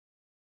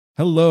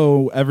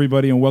Hello,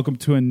 everybody, and welcome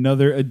to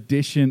another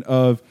edition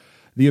of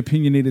the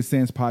Opinionated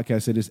Stance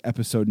Podcast. It is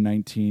episode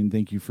 19.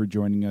 Thank you for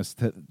joining us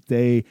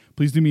today.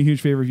 Please do me a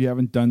huge favor if you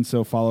haven't done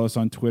so. Follow us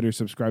on Twitter.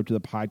 Subscribe to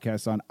the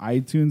podcast on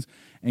iTunes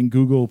and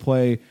Google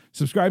Play.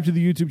 Subscribe to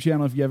the YouTube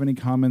channel if you have any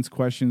comments,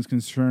 questions,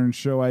 concerns,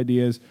 show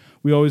ideas.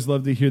 We always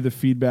love to hear the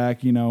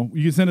feedback. You know,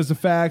 you can send us a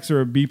fax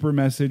or a beeper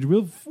message.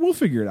 We'll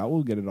figure it out.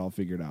 We'll get it all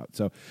figured out.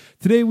 So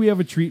today we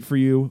have a treat for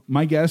you.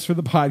 My guest for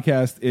the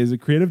podcast is a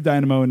creative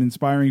dynamo and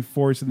inspiring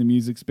force in the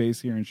music space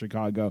here in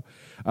Chicago.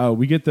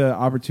 We get the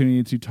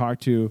opportunity to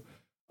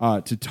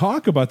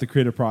talk about the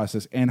creative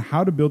process and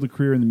how to build a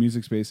career in the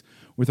music space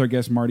with our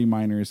guest, Marty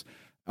Meiners.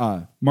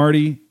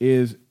 Marty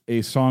is a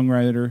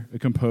songwriter, a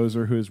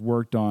composer who has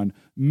worked on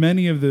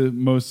many of the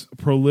most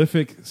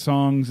prolific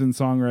songs and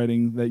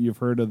songwriting that you've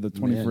heard of the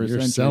 21st century.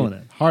 You're selling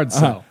it. Hard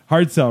sell.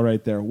 Hard sell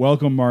right there.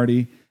 Welcome,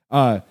 Marty.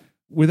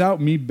 Without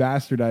me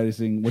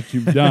bastardizing what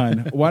you've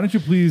done, why don't you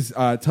please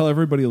tell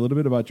everybody a little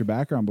bit about your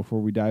background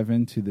before we dive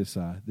into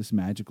this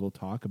magical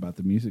talk about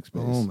the music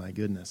space? Oh, my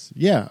goodness.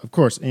 Yeah, of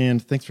course.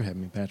 And thanks for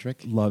having me,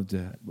 Patrick. Love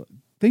to.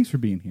 Thanks for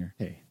being here.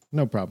 Hey,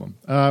 no problem.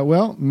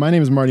 Well, my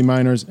name is Marty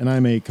Meiners, and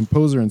I'm a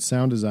composer and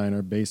sound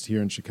designer based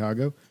here in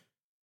Chicago.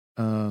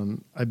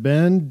 I've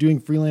been doing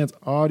freelance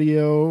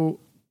audio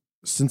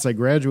since I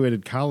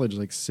graduated college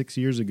like 6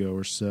 years ago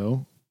or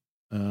so.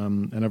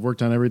 And I've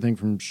worked on everything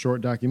from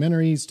short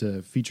documentaries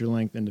to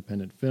feature-length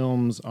independent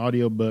films,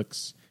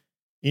 audiobooks,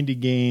 indie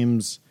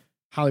games,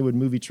 Hollywood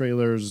movie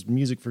trailers,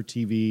 music for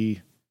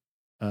TV,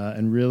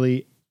 and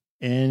really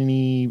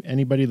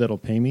anybody that'll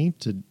pay me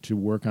to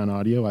work on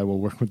audio, I will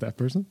work with that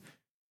person.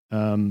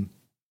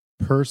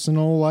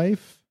 Personal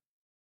life,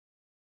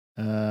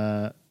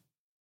 I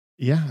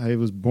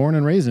was born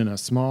and raised in a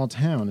small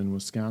town in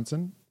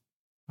Wisconsin.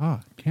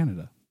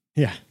 Canada.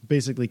 Yeah,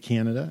 basically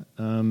Canada.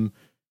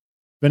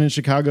 Been in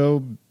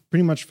Chicago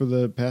pretty much for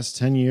the past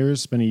 10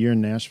 years. Spent a year in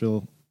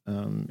Nashville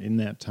in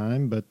that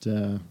time, but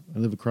I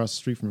live across the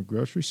street from a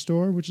grocery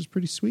store, which is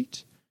pretty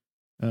sweet,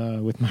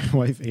 with my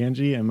wife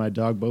Angie and my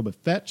dog Boba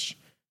Fetch.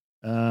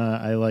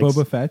 I like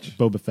Boba Fetch.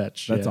 Boba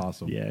Fetch. That's yeah.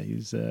 awesome. Yeah,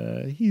 he's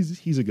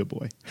a good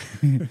boy.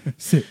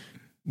 Sit.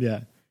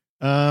 Yeah.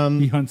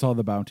 He hunts all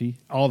the bounty.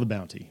 All the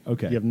bounty.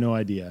 Okay. You have no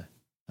idea.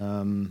 Yeah,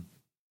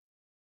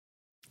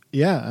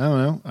 I don't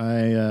know.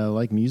 I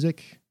like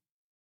music.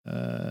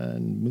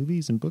 And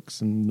movies and books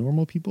and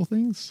normal people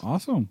things.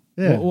 Awesome.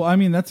 Yeah. Well, I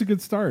mean, that's a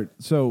good start.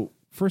 So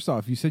first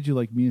off, you said you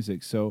like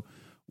music. So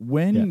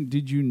when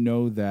did you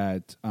know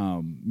that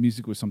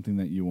music was something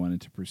that you wanted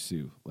to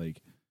pursue?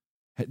 Like,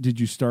 did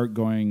you start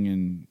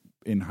going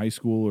in high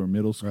school or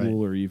middle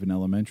school or even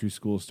elementary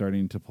school,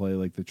 starting to play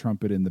like the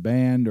trumpet in the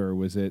band, or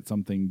was it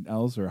something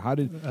else? Or how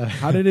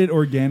did it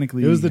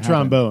organically? It was the happen?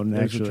 trombone,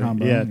 It was actually. the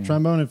trombone,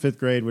 trombone in fifth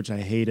grade, which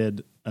I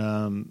hated.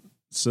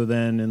 So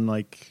then in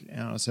like, I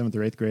don't know, 7th or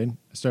 8th grade,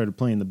 I started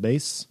playing the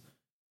bass.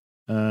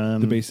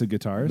 The basic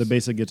guitars? The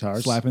basic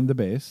guitars. Slapping the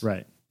bass.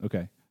 Right.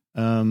 Okay.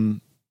 And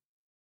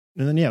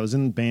then, I was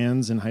in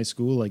bands in high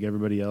school like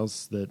everybody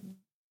else that,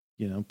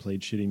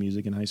 played shitty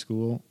music in high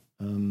school.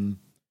 A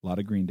lot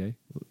of Green Day.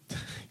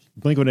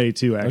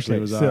 Blink-182 actually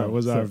okay,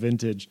 was our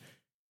vintage.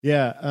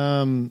 Yeah.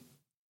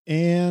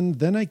 And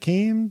then I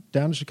came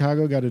down to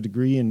Chicago, got a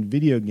degree in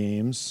video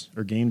games,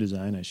 or game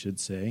design, I should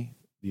say,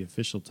 the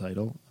official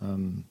title.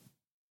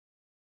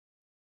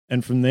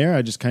 And from there,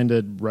 I just kind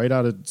of, right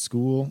out of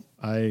school,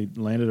 I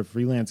landed a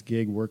freelance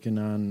gig working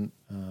on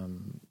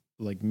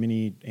like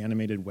mini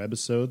animated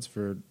webisodes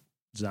for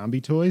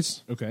zombie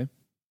toys. Okay.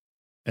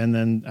 And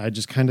then I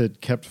just kind of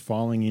kept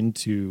falling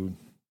into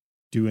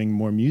doing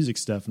more music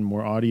stuff and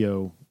more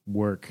audio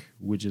work,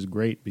 which is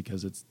great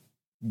because it's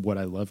what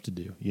I love to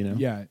do,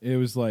 Yeah, it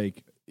was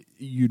like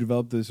you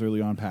developed this early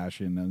on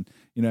passion,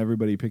 and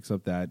everybody picks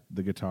up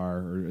the guitar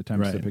or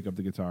attempts to pick up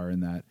the guitar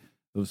in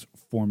those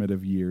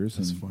formative years.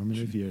 Those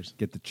formative years.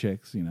 Get the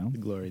chicks, The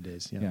glory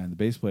days, yeah. Yeah, and the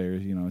bass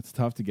players, it's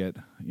tough to get,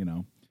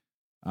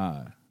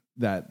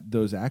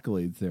 those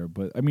accolades there.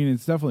 But I mean,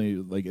 it's definitely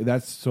like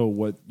that's so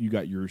what you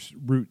got your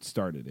roots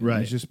started in.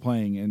 Right. It's just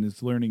playing and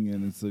it's learning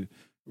and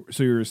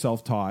so you're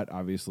self-taught,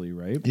 obviously,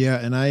 right? Yeah,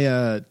 and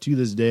I to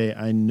this day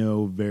I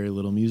know very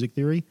little music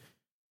theory,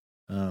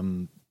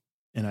 and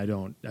I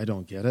don't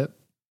get it.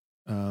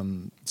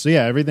 So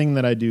yeah, everything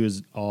that I do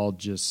is all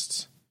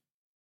just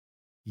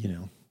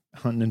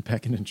hunting and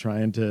pecking and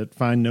trying to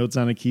find notes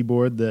on a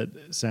keyboard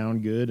that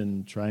sound good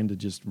and trying to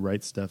just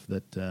write stuff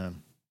that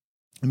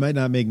it might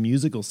not make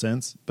musical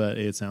sense, but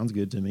it sounds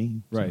good to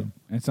me. Right, so.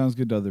 and it sounds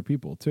good to other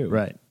people too.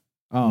 Right.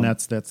 And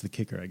that's the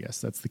kicker, I guess.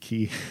 That's the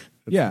key.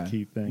 That's the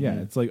key thing. Yeah,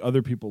 it's like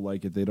other people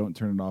like it; they don't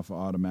turn it off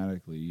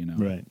automatically.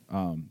 Right.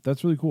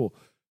 That's really cool.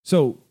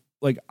 So,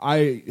 like,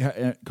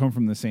 I come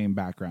from the same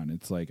background.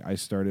 It's like I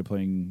started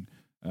playing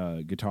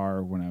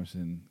guitar when I was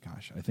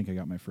I think I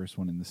got my first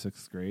one in the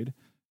 6th grade.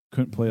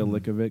 Couldn't play a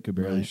lick of it. Could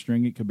barely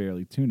string it. Could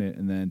barely tune it.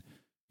 And then,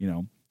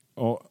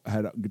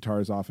 had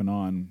guitars off and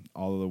on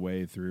all the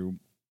way through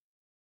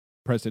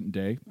present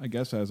day, I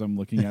guess, as I'm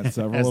looking at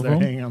several as of they're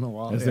them. hanging on the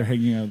wall. As they're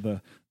hanging on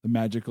the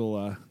magical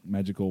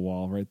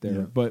wall right there.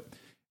 Yeah. But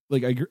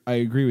like I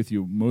agree with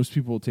you. Most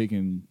people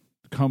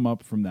come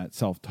up from that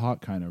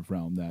self-taught kind of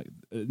realm, that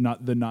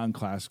not the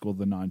non-classical,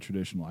 the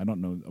non-traditional. I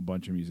don't know a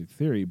bunch of music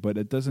theory, but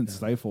it doesn't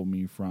stifle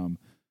me from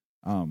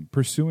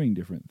pursuing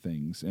different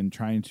things and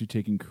trying to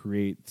take and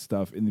create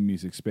stuff in the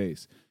music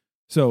space.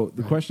 So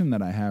the question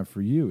that I have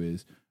for you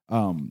is,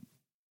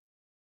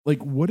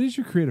 like, what is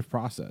your creative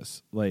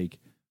process? Like,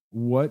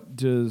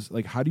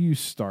 how do you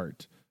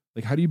start?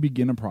 Like, how do you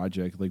begin a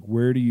project? Like,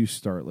 where do you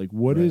start? Like,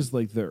 what is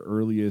like the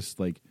earliest,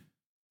 like,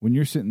 when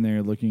you're sitting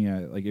there looking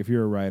at, like, if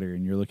you're a writer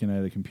and you're looking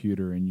at a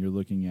computer and you're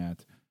looking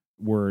at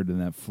Word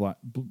and that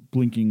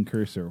blinking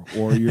cursor,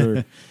 or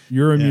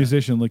you're a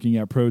musician looking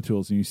at Pro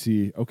Tools and you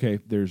see, okay,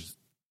 there's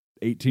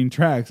 18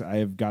 tracks, I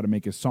have got to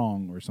make a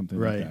song or something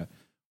like that.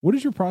 What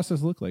does your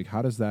process look like?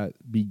 How does that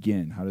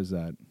begin? How does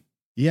that?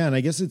 Yeah, and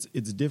I guess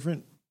it's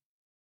different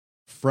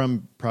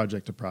from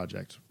project to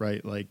project,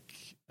 right? Like,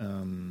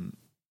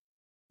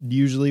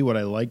 usually what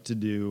I like to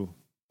do,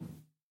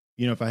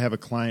 you know, if I have a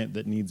client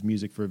that needs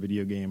music for a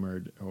video game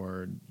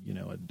or you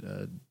know,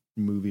 a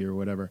movie or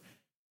whatever,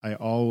 I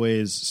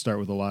always start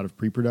with a lot of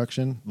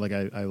pre-production. Like,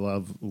 I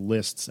love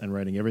lists and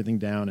writing everything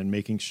down and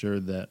making sure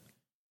that,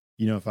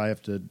 you know, if I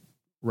have to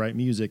write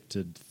music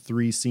to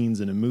 3 scenes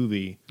in a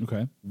movie,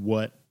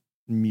 what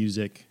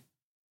music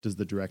does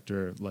the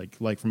director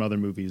like from other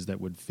movies that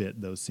would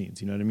fit those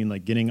scenes? You know what I mean?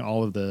 Like, getting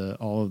all of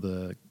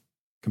the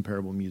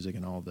comparable music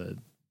and all the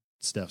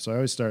stuff. So I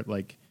always start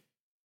like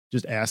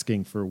just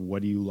asking for,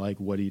 what do you like?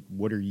 What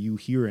are you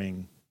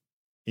hearing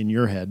in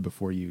your head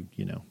before you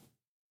know,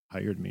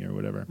 hired me or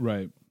whatever.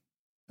 Right.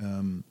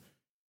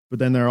 But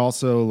then there are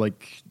also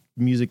like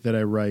music that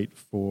I write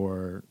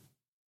for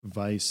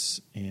Vice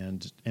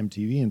and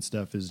MTV and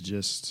stuff, is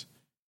just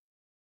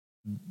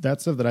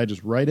that stuff that I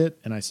just write it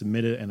and I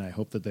submit it and I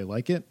hope that they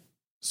like it.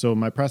 So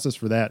my process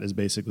for that is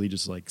basically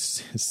just like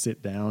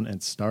sit down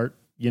and start,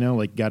 you know,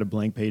 like, got a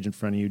blank page in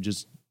front of you,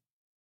 just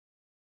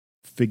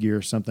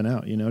figure something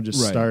out, you know,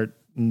 just start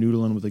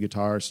noodling with the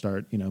guitar,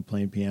 start, you know,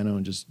 playing piano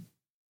and just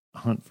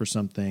hunt for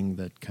something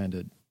that kind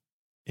of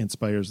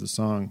inspires the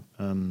song.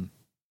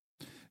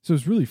 So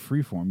it's really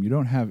freeform. You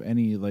don't have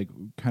any like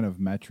kind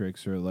of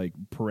metrics or like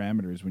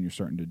parameters when you're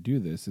starting to do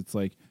this. It's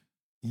like,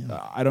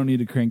 I don't need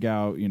to crank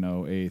out, you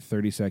know, a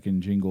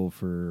 30-second jingle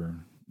for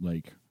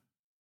like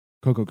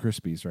Cocoa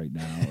Krispies right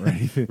now or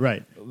anything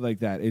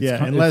like that. It's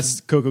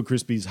unless Cocoa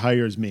Krispies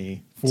hires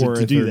me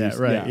to do that.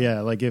 Right.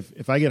 Yeah. Like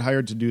if I get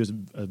hired to do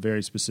a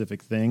very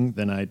specific thing,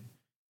 then I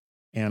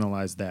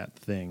analyze that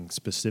thing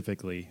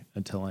specifically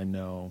until I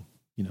know,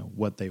 you know,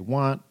 what they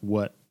want,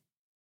 what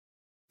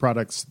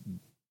products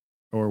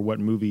or what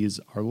movies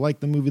are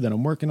like the movie that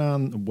I'm working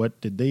on. What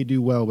did they do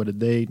well? What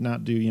did they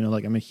not do? You know,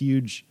 like, I'm a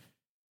huge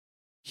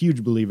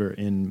believer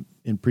in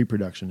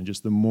pre-production, and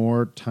just the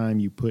more time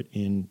you put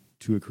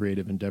into a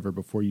creative endeavor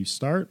before you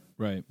start,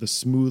 the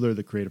smoother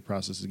the creative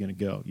process is going to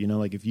go. You know,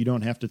 like, if you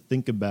don't have to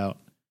think about,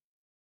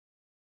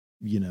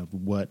 you know,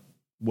 what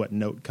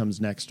note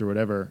comes next or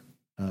whatever,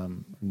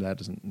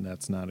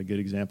 that's not a good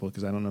example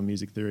because I don't know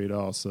music theory at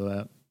all. So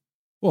that,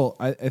 well,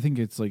 I think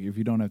it's like, if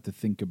you don't have to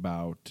think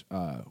about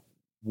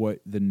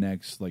what the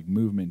next like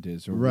movement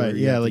is, or like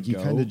you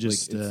kind of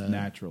just, like, it's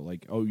natural.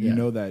 Like, you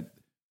know that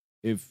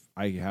if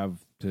I have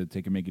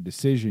to make a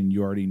decision,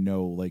 you already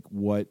know like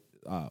what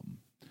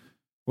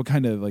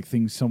kind of like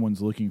things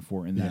someone's looking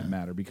for in that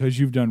matter, because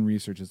you've done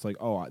research. It's like,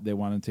 they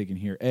want to take in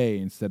here A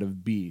instead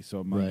of B, so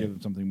I'm going to give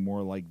them something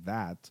more like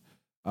that.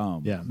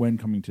 When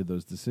coming to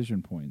those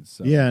decision points.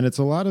 So. Yeah, and it's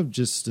a lot of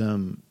just,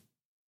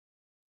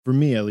 for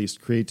me at least,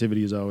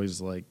 creativity is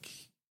always like,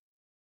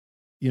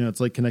 you know,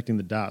 it's like connecting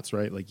the dots,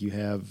 right? Like, you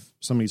have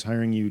somebody's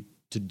hiring you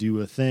to do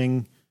a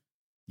thing,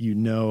 you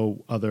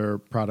know, other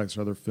products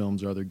or other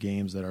films or other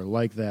games that are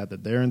like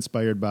that they're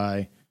inspired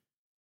by.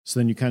 So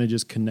then you kind of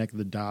just connect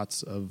the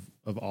dots of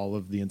all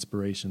of the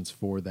inspirations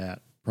for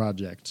that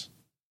project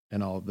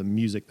and all of the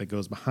music that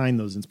goes behind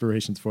those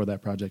inspirations for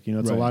that project. You know,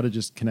 it's a lot of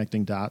just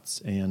connecting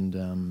dots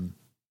and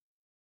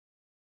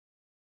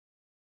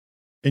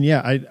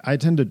yeah, I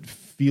tend to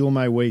feel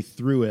my way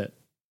through it,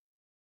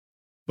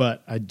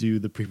 but I do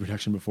the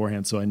pre-production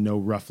beforehand, so I know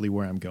roughly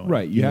where I'm going.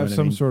 Right. You have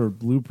some sort of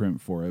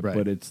blueprint for it,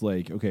 but it's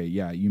like, okay,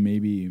 you may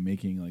be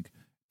making like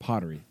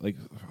pottery, like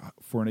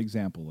for an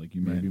example, like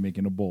you may be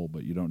making a bowl,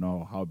 but you don't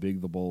know how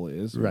big the bowl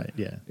is. Right.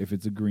 Yeah. If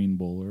it's a green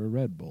bowl or a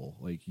red bowl,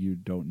 like you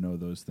don't know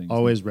those things.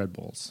 Always red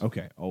bowls.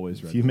 Okay.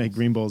 Always red If you make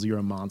green bowls, you're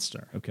a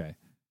monster. Okay.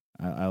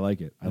 I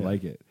like it. I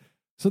like it.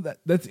 So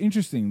that's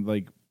interesting.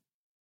 Like,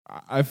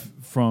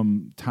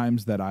 from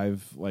times that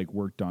I've like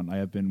worked on, I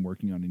have been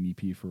working on an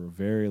EP for a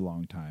very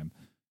long time.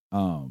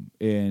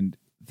 And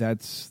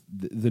that's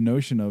the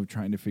notion of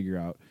trying to figure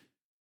out,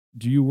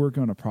 do you work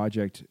on a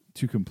project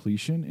to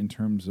completion in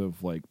terms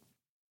of like,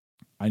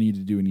 I need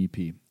to do an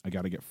EP, I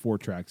got to get 4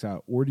 tracks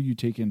out, or do you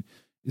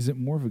is it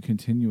more of a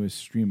continuous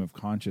stream of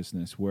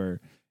consciousness where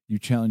you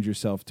challenge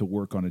yourself to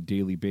work on a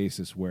daily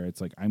basis, where it's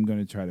like, I'm going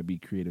to try to be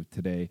creative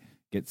today,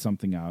 get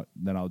something out,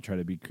 then I'll try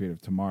to be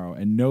creative tomorrow,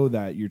 and know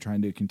that you're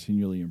trying to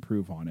continually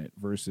improve on it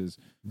versus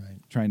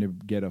trying to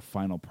get a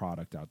final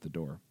product out the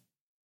door?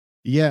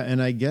 Yeah,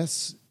 and I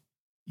guess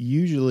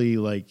usually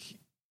like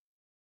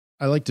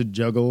I like to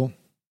juggle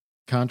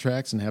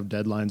contracts and have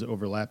deadlines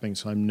overlapping,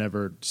 so I'm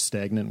never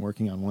stagnant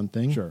working on one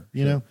thing. Sure,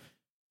 you know.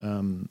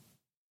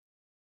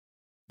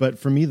 But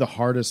for me, the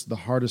hardest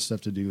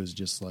stuff to do is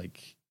just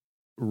like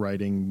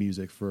writing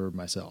music for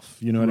myself.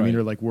 You know what I mean?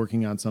 Or like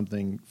working on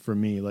something for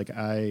me. Like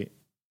I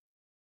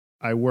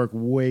work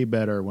way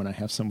better when I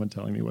have someone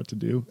telling me what to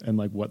do and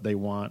like what they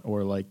want,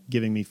 or like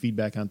giving me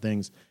feedback on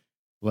things.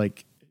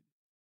 Like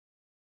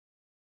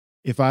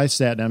if I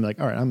sat down and be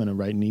like, all right, I'm going to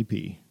write an EP,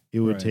 it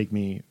would take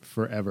me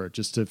forever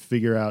just to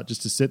figure out,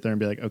 just to sit there and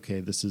be like, okay,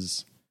 this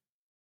is,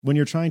 when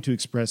you're trying to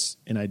express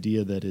an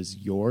idea that is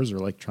yours, or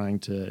like trying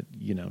to,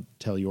 you know,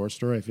 tell your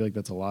story, I feel like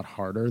that's a lot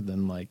harder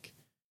than like,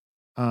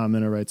 I'm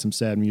going to write some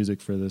sad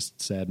music for this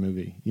sad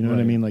movie. You know what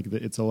I mean? Like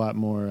it's a lot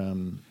more,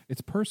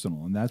 it's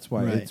personal, and that's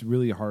why it's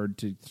really hard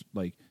to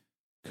like,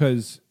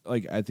 because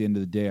like at the end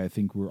of the day, I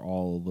think we're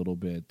all a little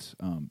bit,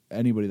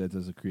 anybody that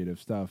does the creative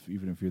stuff,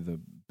 even if you're the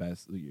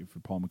best, like, for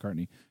Paul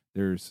McCartney,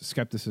 there's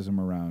skepticism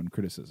around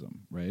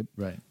criticism, right?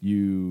 Right.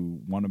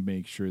 You want to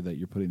make sure that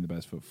you're putting the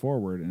best foot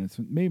forward, and it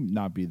may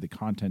not be the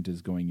content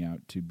is going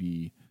out to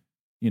be,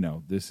 you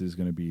know, this is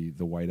going to be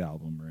the White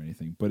Album or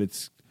anything, but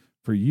it's,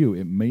 for you,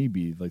 it may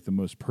be like the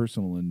most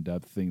personal,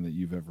 in-depth thing that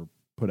you've ever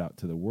put out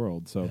to the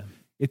world. So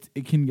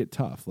it can get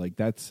tough. Like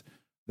that's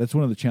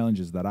one of the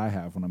challenges that I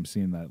have when I'm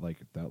seeing that, like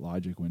that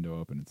Logic window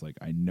open. It's like,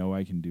 I know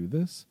I can do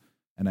this,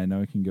 and I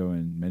know it can go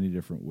in many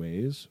different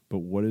ways, but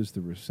what is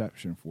the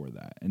reception for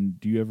that? And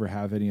do you ever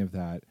have any of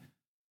that?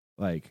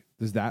 Like,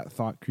 does that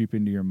thought creep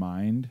into your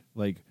mind?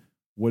 Like,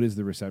 what is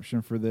the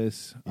reception for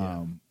this?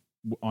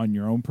 On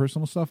your own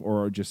personal stuff,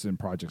 or just in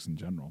projects in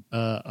general?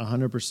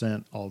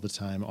 100% all the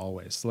time,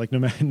 always. Like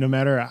no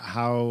matter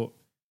how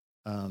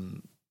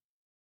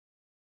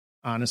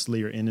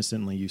honestly or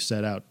innocently you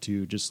set out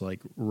to just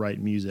like write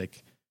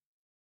music,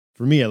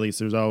 for me at least,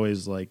 there's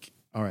always like,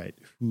 all right,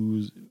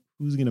 who's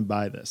going to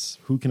buy this?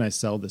 Who can I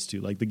sell this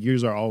to? Like the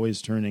gears are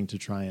always turning to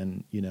try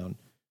and, you know,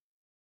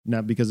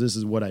 not because this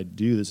is what I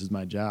do, this is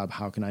my job,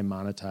 how can I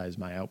monetize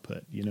my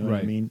output? You know what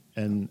I mean?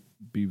 And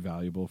be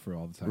valuable for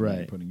all the time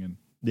you're putting in.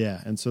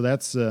 Yeah. And so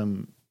that's,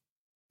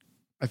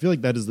 I feel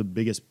like that is the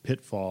biggest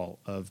pitfall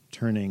of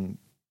turning,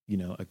 you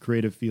know, a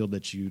creative field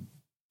that you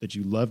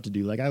love to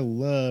do. Like I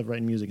love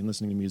writing music and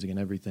listening to music and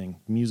everything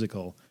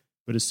musical.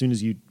 But as soon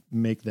as you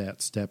make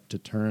that step to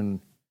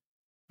turn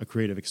a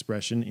creative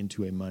expression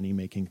into a money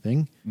making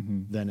thing,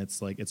 then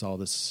it's like, it's all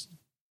this,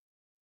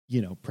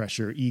 you know,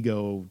 pressure,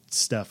 ego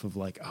stuff of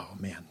like, oh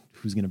man,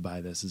 who's going to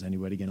buy this? Is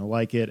anybody going to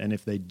like it? And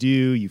if they do,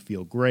 you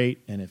feel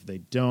great. And if they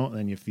don't,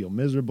 then you feel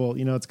miserable.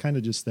 You know, it's kind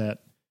of just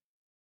that,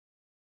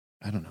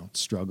 I don't know,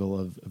 struggle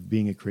of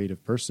being a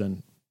creative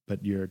person,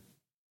 but you're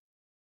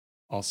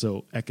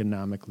also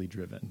economically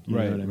driven. You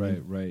know what I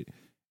mean? Right.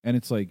 And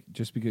it's like,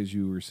 just because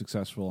you were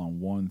successful on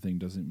one thing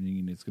doesn't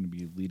mean it's going to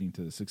be leading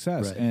to the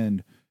success. Right.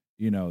 And,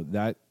 you know,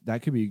 that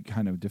could be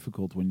kind of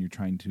difficult when you're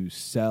trying to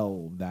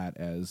sell that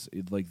as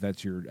like,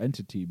 that's your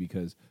entity,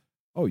 because,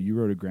 oh, you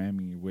wrote a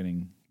Grammy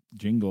winning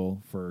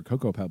jingle for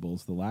Cocoa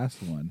Pebbles, the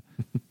last one,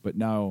 but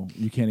now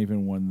you can't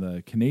even win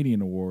the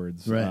Canadian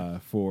awards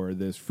for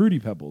this Fruity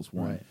Pebbles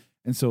one. Right.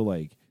 And so,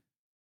 like,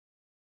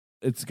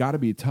 it's got to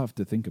be tough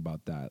to think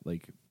about that.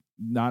 Like,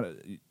 how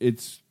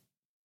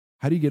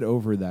do you get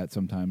over that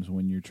sometimes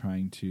when you're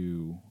trying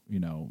to, you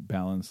know,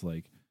 balance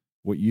like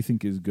what you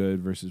think is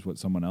good versus what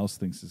someone else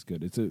thinks is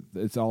good?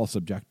 It's all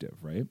subjective,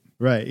 right?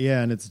 Right.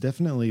 Yeah, and it's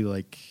definitely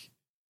like,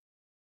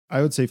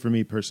 I would say for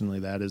me personally,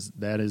 that is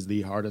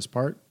the hardest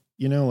part.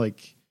 You know,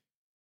 like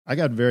I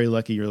got very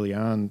lucky early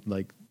on,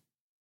 like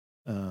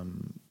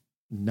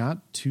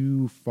not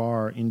too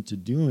far into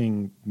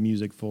doing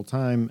music full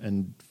time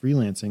and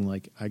freelancing.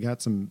 Like I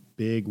got some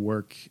big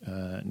work,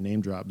 name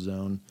drop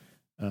zone,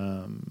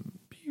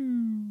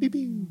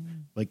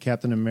 like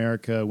Captain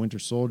America, Winter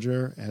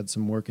Soldier. I had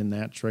some work in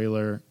that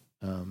trailer.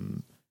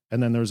 And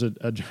then there was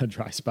a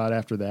dry spot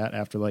after that,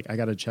 after like I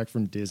got a check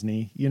from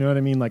Disney. You know what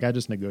I mean? Like I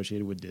just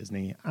negotiated with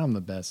Disney. I'm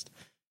the best.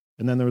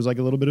 And then there was like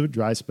a little bit of a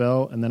dry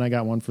spell. And then I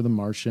got one for the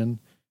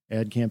Martian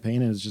ad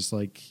campaign. And it's just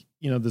like,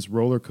 you know, this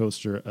roller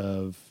coaster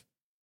of,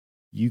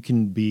 you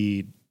can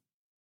be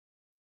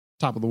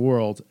top of the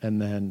world, and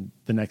then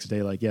the next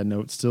day, like, yeah,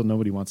 no, still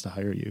nobody wants to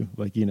hire you.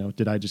 Like, you know,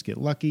 did I just get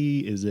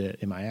lucky?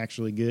 Am I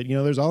actually good? You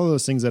know, there's all of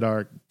those things that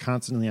are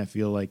constantly, I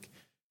feel like,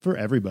 for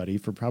everybody,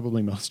 for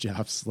probably most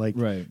jobs, like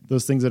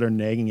those things that are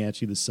nagging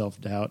at you, the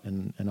self-doubt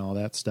and all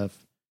that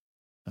stuff.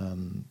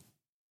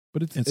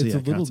 But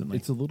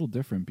it's a little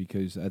different,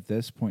 because at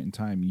this point in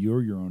time,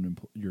 you're your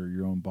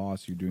own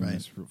boss. You're doing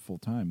this for full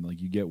time. Like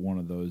you get one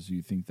of those,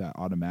 you think that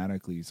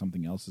automatically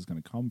something else is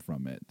going to come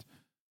from it,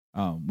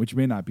 which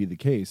may not be the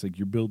case. Like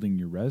you're building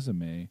your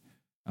resume.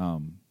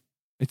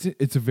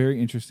 It's a very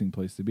interesting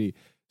place to be.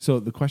 So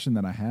the question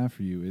that I have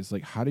for you is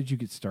like, how did you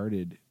get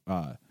started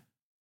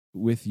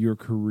with your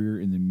career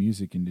in the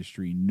music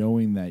industry,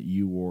 knowing that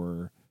you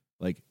were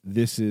like,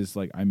 this is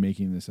like, I'm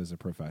making this as a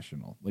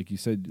professional, like you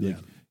said, like.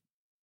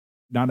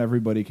 Not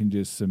everybody can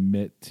just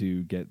submit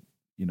to get,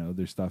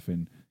 their stuff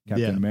in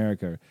Captain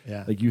America.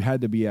 Yeah. Like you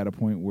had to be at a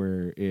point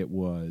where it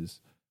was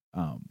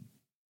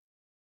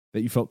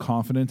that you felt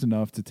confident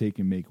enough to take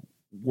and make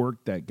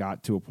work that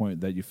got to a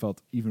point that you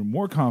felt even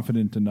more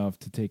confident enough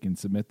to take and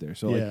submit there.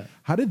 So like,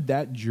 how did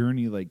that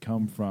journey like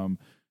come from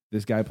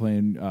this guy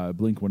playing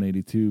Blink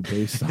 182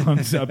 based on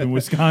up in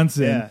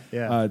Wisconsin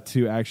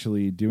to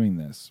actually doing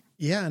this?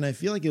 Yeah. And I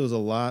feel like it was a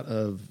lot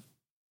of,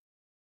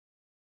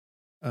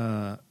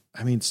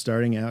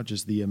 starting out,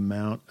 just the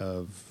amount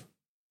of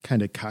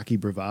kind of cocky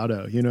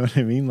bravado, you know what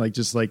I mean? Like,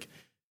 just like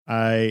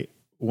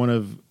one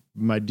of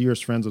my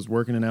dearest friends was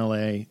working in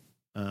LA,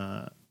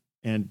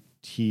 and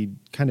he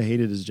kind of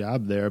hated his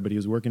job there, but he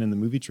was working in the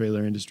movie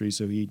trailer industry.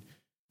 So he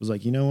was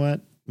like, you know what,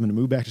 I'm going to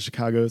move back to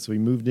Chicago. So he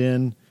moved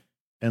in,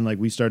 and like,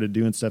 we started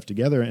doing stuff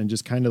together, and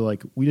just kind of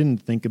like, we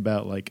didn't think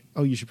about like,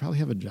 oh, you should probably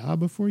have a job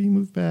before you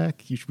move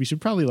back. We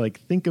should probably like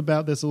think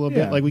about this a little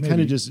bit. Like we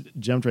kind of just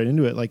jumped right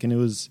into it. Like, and it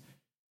was,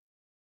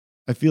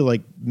 I feel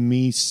like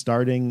me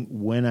starting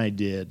when I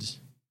did,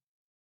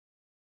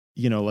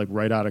 like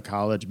right out of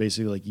college,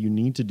 basically like you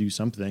need to do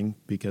something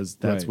because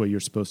that's what you're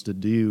supposed to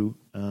do,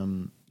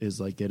 is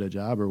like get a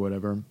job or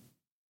whatever.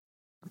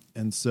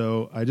 And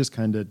so I just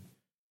kind of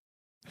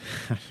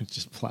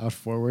just plowed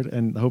forward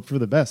and hoped for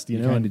the best, you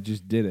know, kind of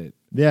just did it.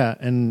 Yeah.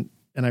 And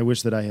I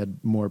wish that I had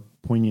more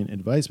poignant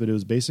advice, but it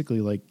was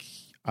basically like,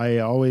 I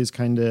always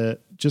kind of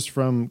just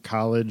from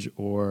college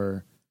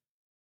or,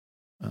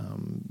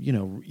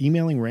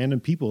 emailing random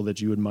people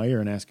that you admire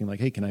and asking like,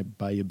 hey, can I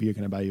buy you a beer?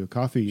 Can I buy you a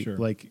coffee? Sure.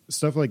 Like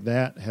stuff like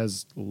that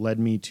has led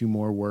me to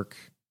more work.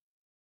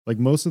 Like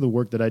most of the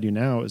work that I do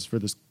now is for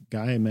this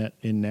guy I met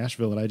in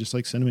Nashville, and I just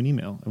like sent him an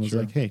email and was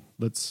like, hey,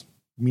 let's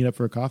meet up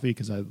for a coffee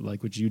because I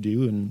like what you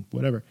do and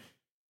whatever.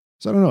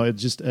 So I don't know.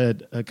 It's just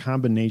a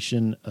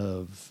combination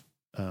of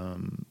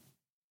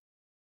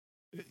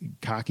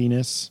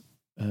cockiness,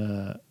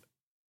 but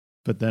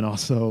then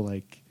also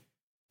like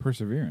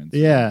perseverance.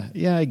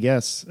 Yeah, I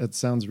guess that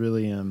sounds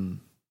really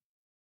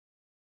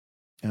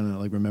I don't know,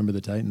 like Remember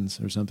the Titans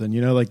or something.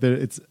 You know, like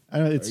it's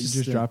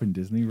just dropping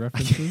Disney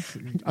references.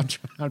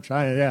 I'm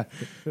trying. Yeah,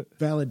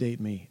 validate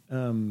me.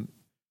 No,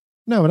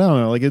 but I don't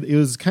know. Like it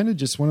was kind of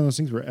just one of those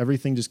things where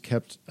everything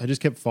I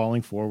just kept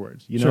falling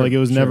forward. You know, like it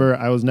was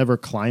I was never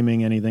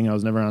climbing anything. I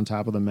was never on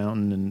top of the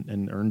mountain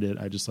and earned it.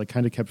 I just like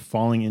kind of kept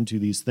falling into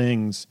these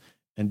things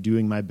and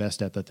doing my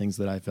best at the things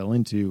that I fell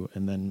into,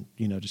 and then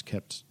just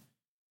kept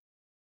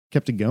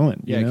it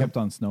going. Yeah, it kept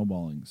on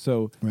snowballing.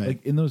 So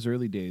like in those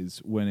early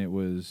days when it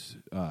was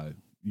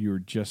you were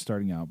just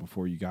starting out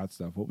before you got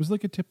stuff, what was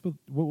like a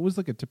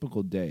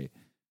typical day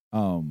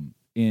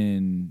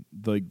in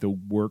like the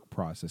work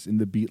process in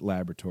the Beat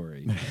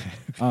Laboratory?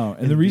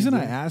 And the reason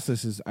I ask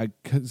this is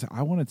because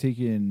I want to take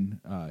in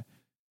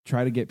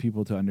try to get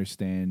people to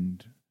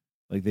understand,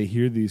 like they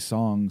hear these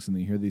songs and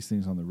they hear these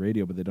things on the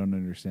radio, but they don't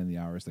understand the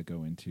hours that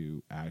go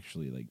into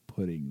actually like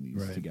putting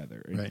these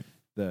together. And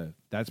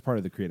that's part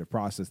of the creative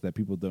process that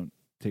people don't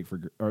take for,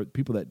 or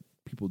people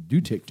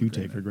do take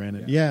for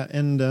granted. Yeah.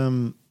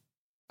 And,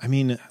 I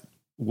mean,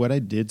 what I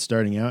did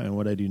starting out and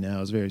what I do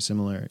now is very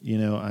similar. You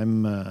know,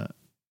 I'm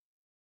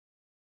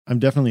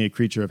definitely a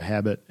creature of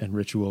habit and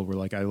ritual where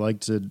like, I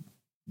like to,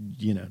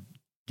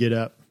 get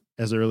up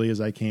as early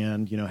as I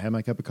can, have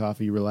my cup of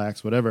coffee,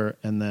 relax, whatever.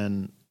 And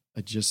then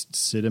I just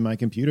sit in my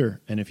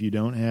computer. And if you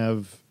don't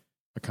have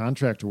a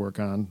contract to work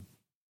on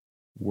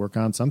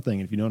something.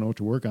 If you don't know what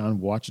to work on,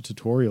 watch a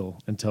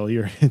tutorial until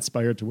you're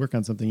inspired to work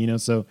on something,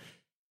 so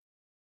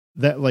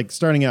that like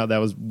starting out, that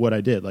was what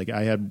I did. Like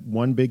I had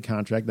one big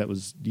contract that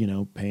was,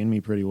 paying me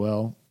pretty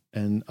well.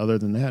 And other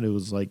than that, it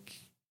was like,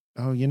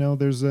 oh,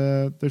 there's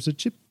a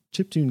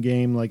chiptune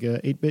game, like a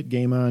 8-bit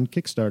game on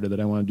Kickstarter that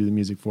I want to do the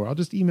music for. I'll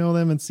just email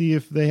them and see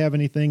if they have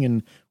anything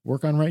and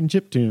work on writing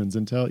chiptunes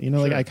until,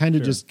 like I kind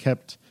of just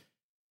kept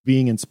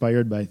being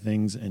inspired by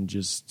things and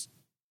just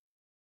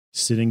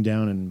sitting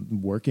down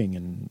and working,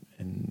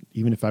 and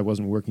even if I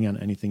wasn't working on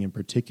anything in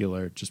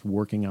particular, just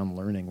working on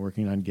learning,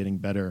 working on getting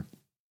better.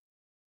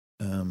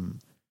 And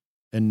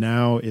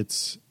now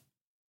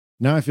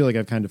I feel like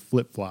I've kind of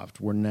flip-flopped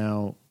where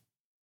now,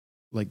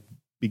 like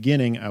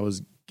beginning, I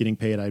was getting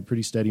paid. I had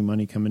pretty steady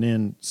money coming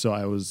in. So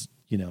I was,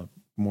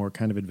 more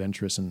kind of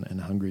adventurous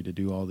and hungry to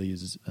do all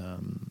these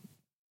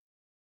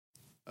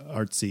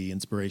artsy,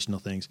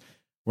 inspirational things,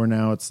 where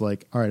now it's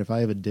like, all right, if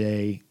I have a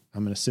day,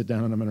 I'm going to sit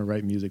down and I'm going to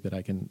write music that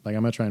I can, like,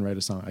 I'm going to try and write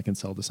a song I can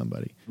sell to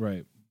somebody.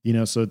 Right.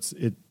 So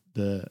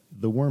the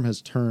worm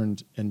has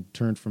turned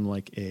from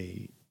like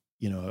a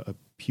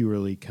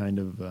purely kind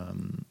of,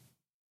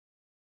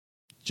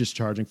 just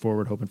charging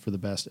forward, hoping for the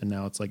best. And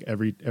now it's like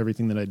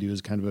everything that I do is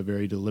kind of a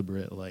very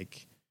deliberate,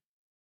 like,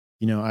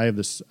 I have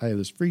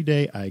this free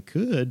day. I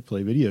could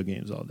play video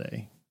games all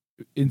day.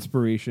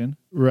 Inspiration.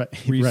 Right.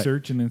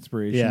 Research and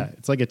inspiration. Yeah.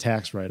 It's like a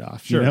tax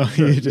write-off. Sure.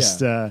 You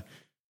just,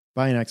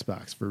 buy an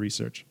Xbox for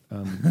research.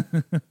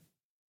 But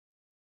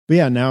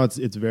yeah, now it's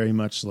very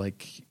much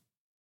like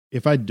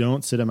if I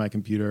don't sit at my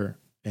computer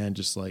and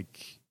just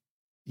like,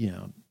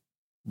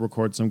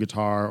 record some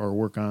guitar or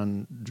work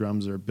on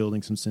drums or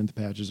building some synth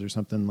patches or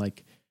something,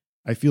 like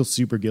I feel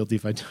super guilty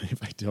if I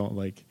don't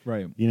like,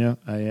 Right. you know,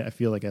 I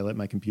feel like I let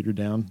my computer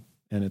down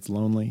and it's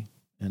lonely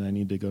and I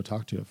need to go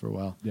talk to it for a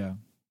while. Yeah.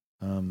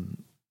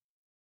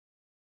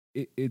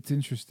 It's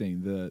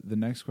interesting. The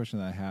next question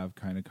that I have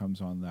kind of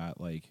comes on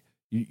that, like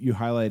you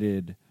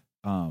highlighted,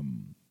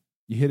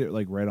 you hit it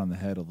like right on the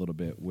head a little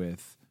bit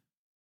with,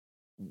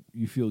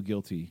 you feel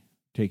guilty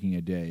taking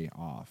a day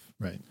off.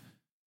 Right.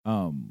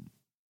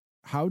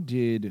 How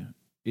did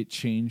it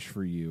change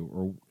for you,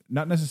 or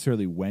not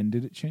necessarily when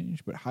did it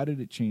change, but how did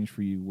it change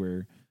for you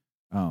where,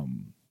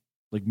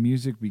 like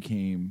music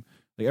became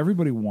like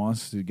everybody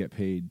wants to get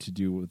paid to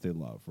do what they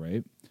love.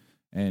 Right.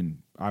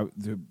 And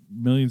the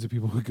millions of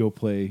people who go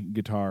play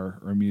guitar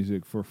or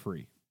music for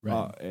free.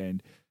 Right.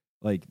 And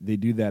like they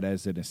do that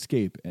as an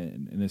escape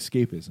and an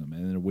escapism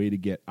and a way to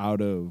get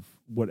out of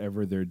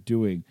whatever they're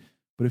doing.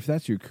 But if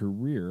that's your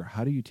career,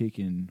 how do you take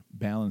and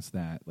balance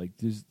that? Like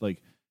there's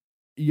like,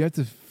 you have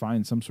to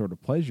find some sort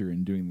of pleasure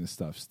in doing this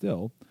stuff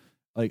still.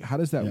 Like, how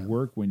does that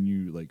work when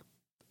you like,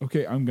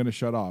 okay, I'm going to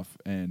shut off,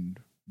 and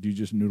do you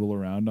just noodle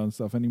around on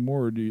stuff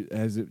anymore, or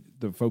has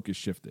the focus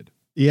shifted?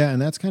 Yeah.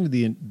 And that's kind of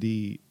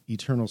the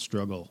eternal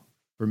struggle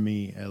for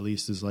me, at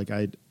least, is like,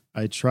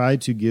 I try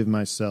to give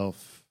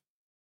myself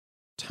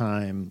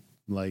time.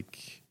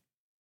 Like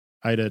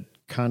I had a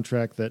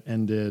contract that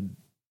ended,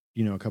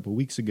 you know, a couple of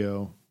weeks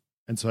ago.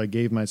 And so I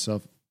gave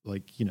myself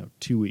like, you know,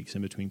 2 weeks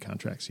in between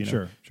contracts, you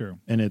know? Sure.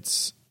 And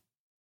it's,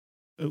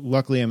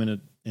 luckily I'm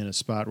in a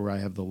spot where I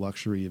have the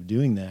luxury of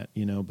doing that,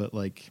 you know, but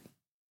like,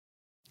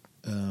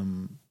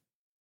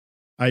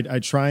 I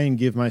try and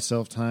give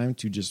myself time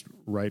to just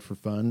write for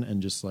fun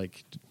and just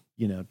like,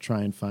 you know,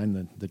 try and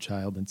find the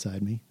child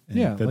inside me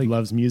that like,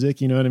 loves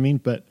music, you know what I mean?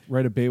 But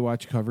write a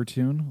Baywatch cover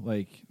tune,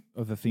 like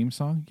of the theme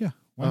song. Yeah.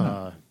 Why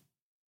not?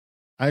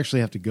 I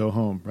actually have to go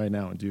home right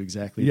now and do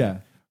exactly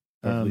that.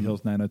 Beverly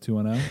Hills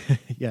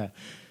 90210.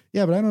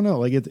 Yeah, but I don't know.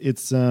 Like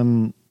it's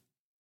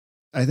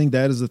I think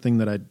that is the thing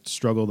that I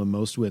struggle the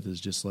most with,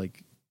 is just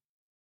like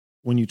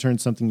when you turn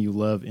something you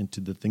love into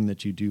the thing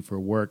that you do for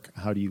work,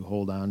 how do you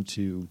hold on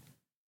to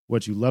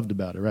what you loved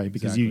about it, right?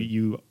 Exactly. Because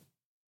you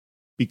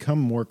become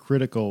more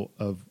critical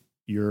of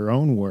your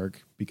own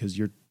work because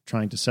you're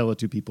trying to sell it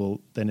to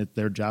people, then it's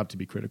their job to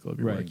be critical of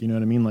your Right. work. You know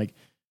what I mean? Like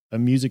a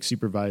music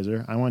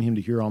supervisor, I want him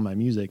to hear all my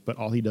music, but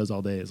all he does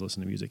all day is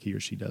listen to music. He or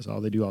she does.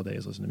 All they do all day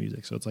is listen to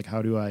music. So it's like,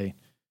 how do I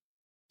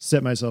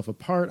set myself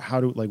apart?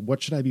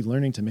 What should I be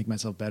learning to make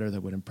myself better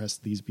that would impress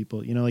these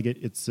people? You know, like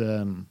it's,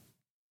 I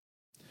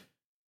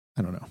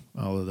don't know,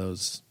 all of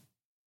those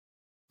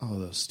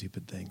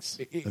stupid things.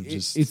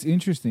 It's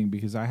interesting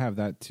because I have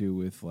that too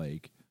with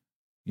like,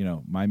 you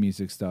know, my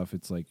music stuff.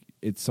 It's like,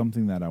 it's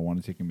something that I want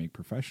to take and make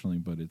professionally,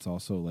 but it's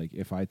also like,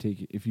 if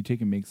you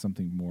take and make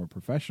something more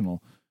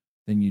professional,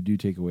 then you do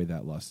take away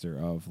that luster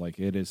of like,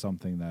 it is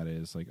something that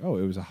is like, oh,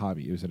 it was a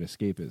hobby. It was an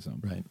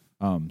escapism. Right.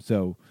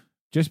 So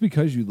just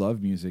because you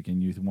love music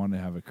and you want to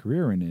have a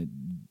career in it,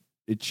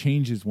 it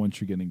changes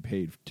once you're getting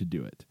paid to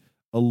do it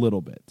a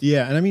little bit.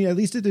 Yeah. And I mean, at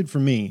least it did for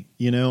me,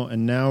 you know,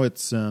 and now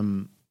it's,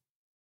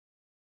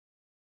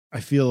 I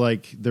feel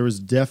like there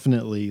was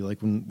definitely like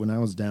when I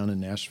was down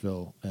in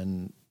Nashville,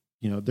 and,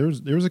 you know, there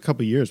was a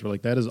couple of years where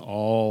like, that is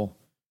all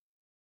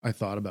I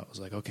thought about, was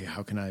like, okay,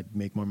 how can I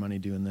make more money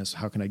doing this?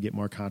 How can I get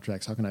more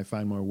contracts? How can I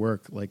find more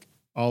work? Like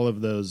all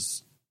of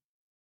those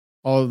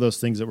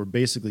things that were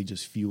basically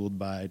just fueled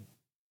by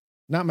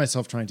not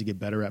myself trying to get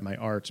better at my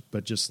art,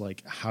 but just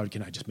like, how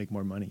can I just make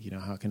more money? You know,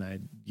 how can I,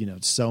 you know,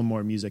 sell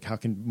more music? How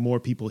can more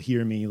people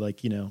hear me?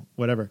 Like, you know,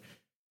 whatever.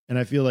 And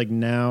I feel like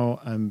now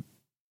I'm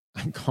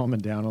calming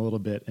down a little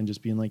bit and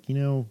just being like, you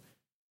know,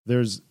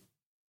 there's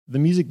the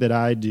music that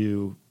I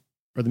do,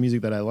 or the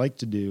music that I like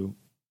to do,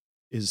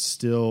 is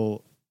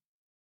still,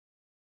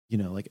 you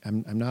know, like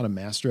I'm not a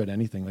master at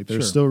anything. Like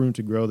there's still room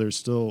to grow. There's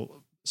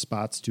still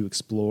spots to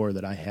explore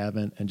that I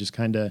haven't, and just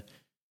kind of,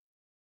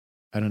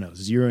 I don't know,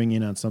 zeroing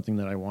in on something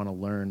that I want to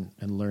learn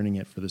and learning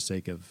it for the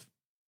sake of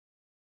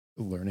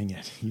learning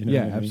it. You know? Yeah,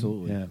 what I mean?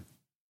 absolutely.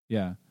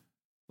 Yeah.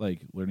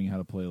 Like learning how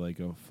to play like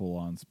a full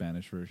on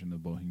Spanish version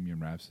of Bohemian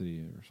Rhapsody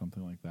or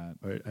something like that.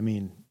 Or, I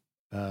mean,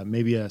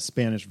 maybe a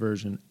Spanish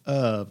version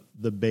of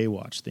the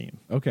Baywatch theme.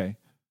 Okay.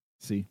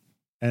 See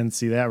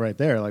that right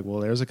there. Like, well,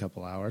 there's a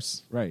couple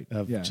hours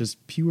of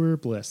just pure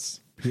bliss.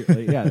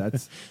 Yeah,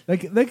 that's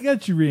that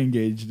gets you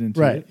re-engaged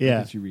into right, it. Yeah.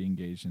 That gets you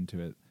re-engaged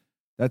into it.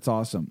 That's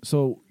awesome.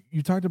 So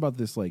you talked about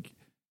this, like,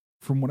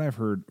 from what I've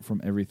heard from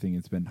everything,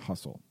 it's been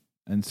hustle.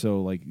 And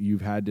so like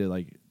you've had to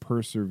like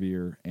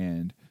persevere,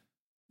 and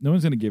no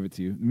one's going to give it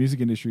to you. The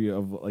music industry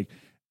of like,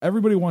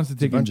 everybody wants to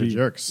take a bunch of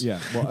jerks. Yeah.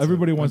 Well,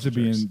 everybody wants to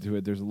be into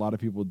it. There's a lot of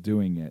people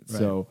doing it. Right.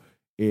 So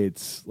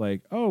it's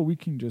like, oh, we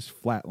can just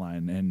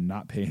flatline and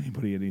not pay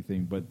anybody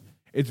anything, but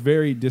it's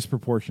very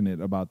disproportionate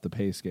about the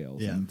pay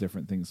scales and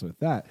different things with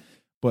that.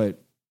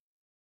 But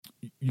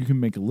you can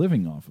make a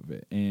living off of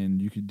it,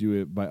 and you could do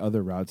it by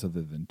other routes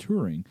other than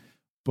touring.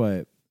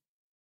 But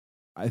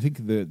I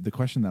think the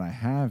question that I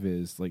have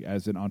is, like,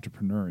 as an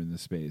entrepreneur in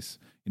this space,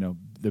 you know,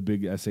 the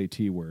big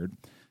SAT word,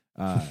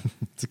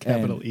 It's a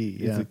capital and E.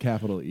 It's Yeah. a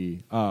capital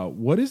E.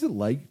 What is it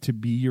like to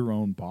be your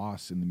own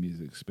boss in the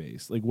music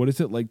space? Like, what is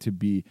it like to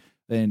be,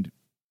 and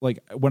like,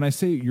 when I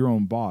say your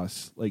own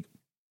boss, like,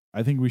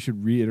 I think we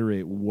should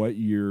reiterate what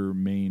your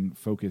main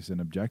focus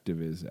and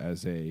objective is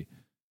as an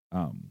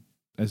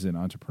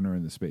entrepreneur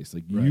in the space.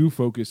 Like, Right. you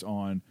focus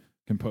on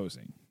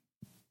composing.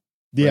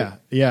 Yeah. Right.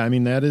 Yeah. I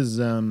mean, that is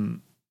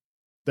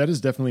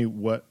definitely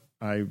what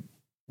I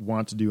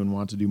want to do and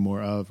want to do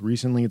more of.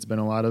 Recently, it's been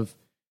a lot of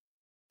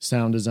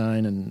sound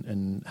design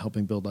and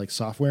helping build like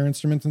software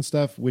instruments and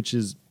stuff, which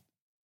is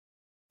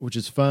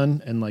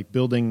fun, and like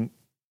building,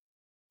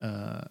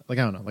 like,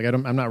 I don't know, like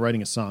I'm not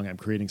writing a song, I'm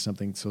creating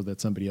something so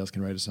that somebody else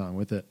can write a song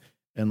with it.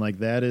 And like,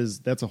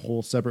 that's a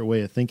whole separate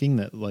way of thinking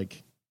that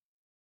like,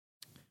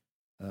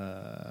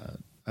 I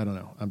don't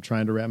know, I'm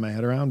trying to wrap my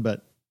head around.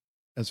 But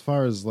as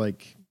far as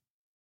like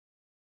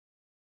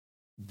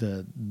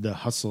the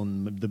hustle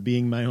and the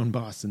being my own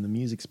boss in the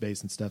music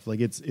space and stuff, like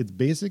it's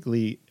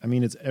basically, I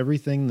mean, it's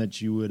everything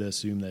that you would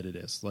assume that it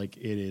is. Like,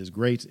 it is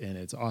great and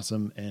it's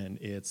awesome and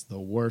it's the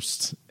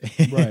worst.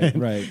 Right,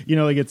 right. You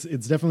know, like it's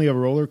definitely a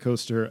roller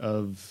coaster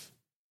of,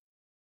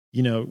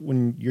 you know,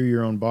 when you're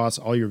your own boss,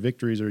 all your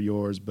victories are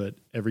yours, but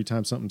every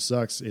time something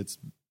sucks, it's,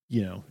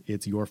 you know,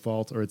 it's your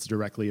fault or it's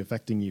directly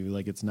affecting you.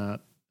 Like, it's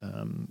not,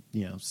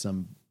 you know,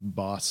 some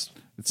boss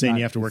saying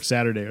you have to work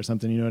Saturday or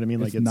something. You know what I mean?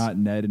 Like, It's not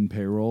Ned and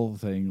payroll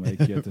thing. Like,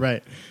 you have to,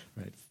 right.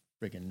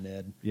 Freaking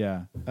Ned.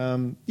 Yeah.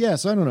 Yeah.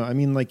 So I don't know. I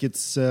mean, like,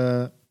 it's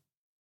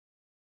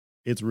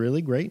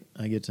really great.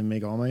 I get to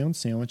make all my own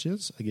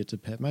sandwiches. I get to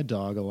pet my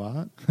dog a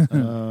lot.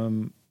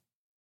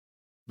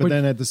 But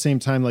then at the same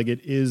time, like,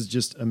 it is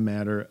just a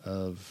matter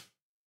of,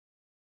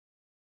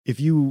 if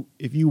you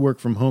work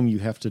from home, you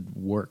have to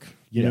work.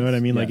 You know what I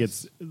mean? Like,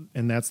 yes.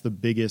 and that's the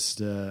biggest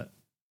thing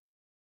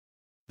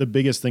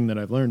that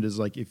I've learned is,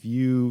 like, if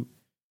you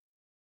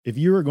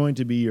are going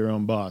to be your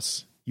own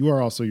boss, you are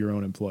also your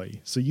own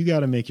employee. So you got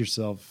to make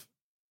yourself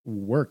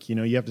work. You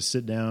know, you have to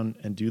sit down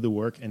and do the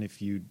work. And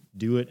if you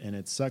do it and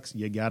it sucks,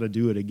 you got to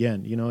do it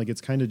again. You know, like,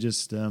 it's kind of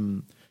just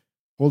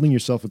holding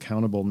yourself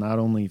accountable, not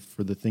only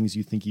for the things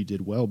you think you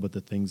did well, but the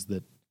things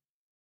that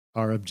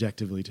are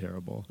objectively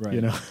terrible. Right.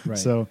 You know, Right.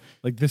 So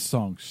like, this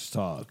song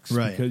sucks,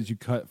 Right. because you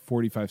cut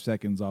 45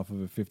 seconds off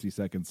of a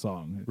 50-second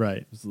song.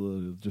 right. It's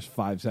just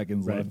 5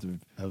 seconds Right. left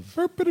Of of.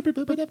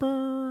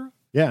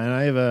 Yeah, and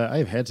I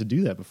have had to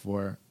do that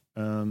before.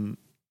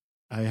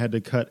 I had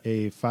to cut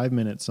a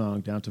 5-minute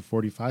song down to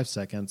 45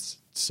 seconds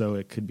so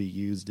it could be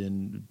used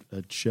in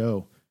a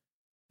show.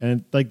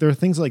 And like, there are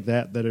things like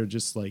that are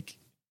just like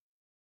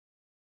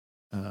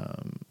I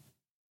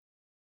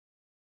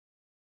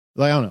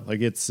don't know,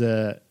 like, it's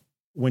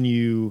when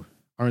you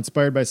are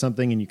inspired by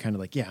something and you kind of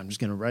like, yeah, I'm just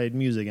going to write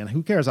music and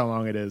who cares how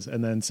long it is.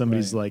 And then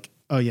somebody's Right. like,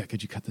 oh yeah,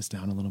 could you cut this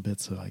down a little bit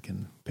so I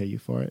can pay you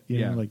for it? You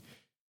Yeah. know, like,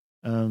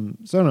 so I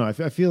don't know. I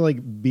feel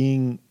like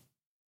being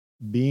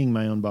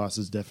my own boss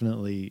is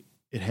definitely,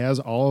 it has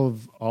all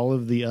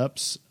of the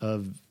ups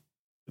of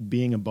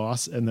being a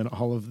boss, and then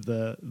all of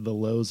the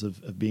lows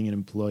of being an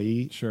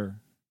employee, Sure.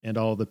 and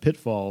all the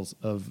pitfalls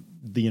of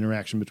the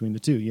interaction between the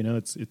two. You know,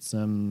 it's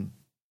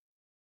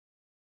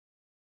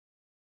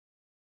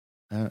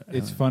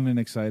It's fun and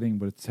exciting,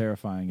 but it's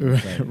terrifying. And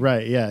exciting.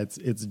 right. Yeah.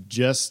 It's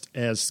just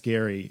as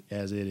scary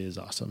as it is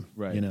awesome.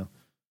 Right. You know?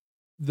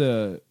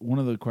 One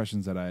of the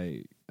questions that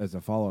as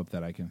a follow-up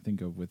that I can think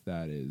of with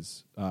that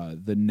is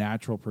the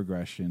natural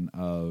progression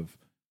of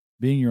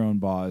being your own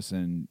boss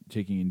and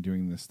taking and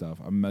doing this stuff.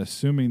 I'm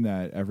assuming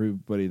that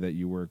everybody that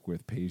you work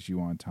with pays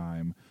you on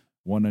time,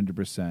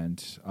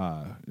 100%.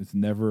 It's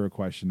never a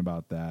question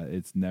about that.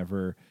 It's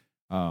never,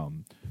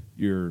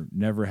 you're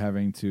never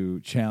having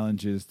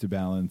challenges to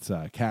balance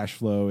cash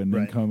flow and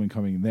Right. income and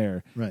coming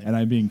there. Right. And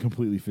I'm being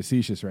completely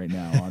facetious right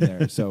now on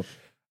there. So,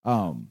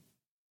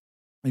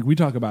 like, we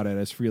talk about it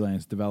as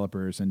freelance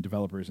developers and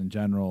developers in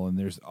general, and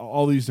there's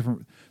all these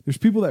there's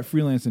people that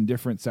freelance in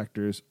different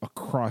sectors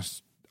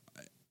across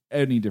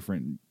any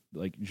different,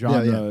 like,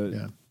 genre,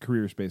 Yeah.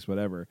 career space,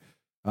 whatever.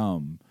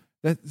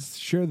 That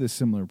share this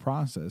similar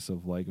process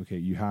of, like, okay,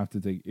 you have to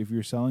take, if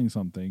you're selling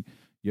something,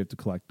 you have to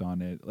collect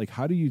on it. Like,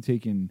 how do you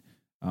take in,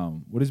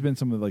 what has been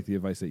some of, like, the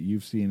advice that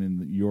you've seen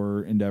in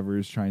your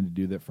endeavors trying to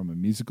do that from a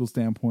musical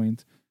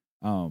standpoint?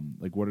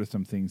 Like, what are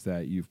some things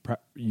that you've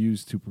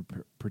used to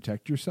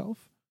protect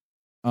yourself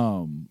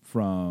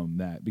from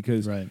that?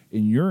 Because Right.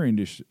 in your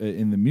industry,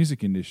 in the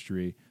music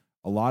industry,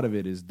 a lot of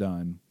it is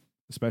done,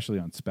 especially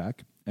on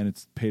spec, and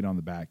it's paid on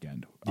the back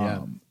end.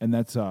 Yeah. And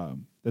that's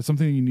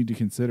something you need to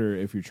consider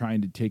if you're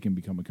trying to take and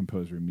become a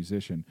composer and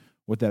musician,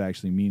 what that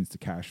actually means to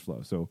cash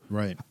flow. So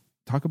Right.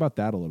 talk about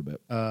that a little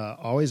bit.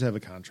 Always have a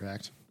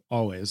contract.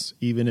 Always.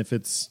 Even if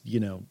it's, you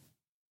know,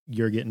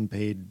 you're getting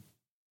paid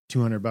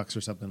 $200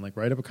 or something, like,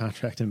 write up a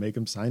contract and make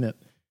them sign it.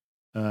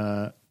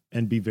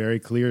 And be very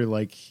clear,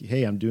 like,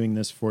 hey, I'm doing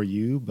this for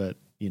you, but,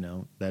 you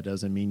know, that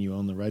doesn't mean you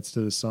own the rights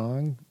to the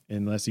song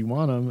unless you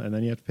want them, and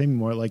then you have to pay me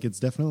more. Like, it's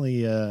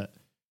definitely,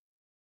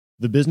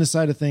 the business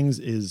side of things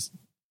is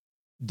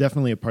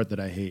definitely a part that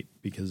I hate,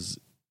 because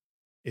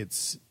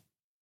it's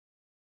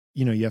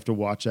you have to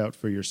watch out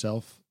for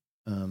yourself.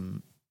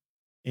 And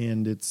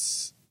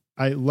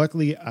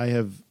luckily I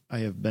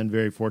have been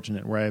very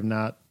fortunate where I've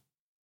not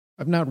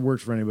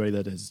worked for anybody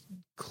that has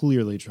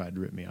clearly tried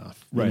to rip me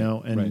off, Right,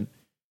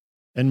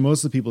 and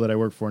most of the people that I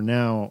work for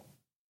now,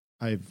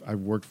 I've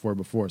worked for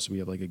before. So we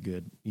have like a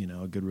good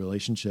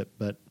relationship.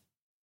 But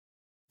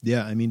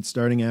yeah, I mean,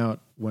 starting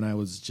out when I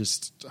was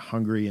just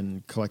hungry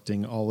and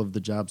collecting all of the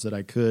jobs that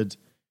I could,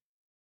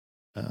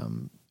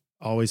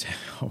 always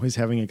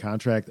having a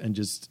contract, and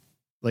just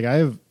like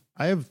I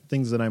have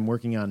things that I'm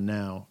working on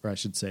now, or I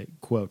should say,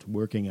 quote,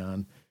 working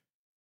on,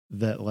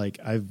 that like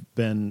I've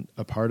been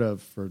a part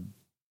of for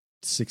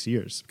 6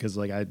 years, because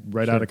like out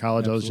of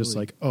college, I was just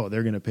like, oh,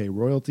 they're going to pay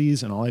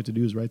royalties and all I have to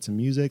do is write some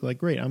music. Like,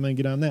 great, I'm going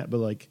to get on that. But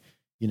like,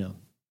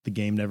 the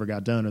game never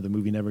got done or the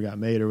movie never got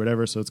made or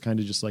whatever. So it's kind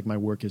of just like my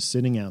work is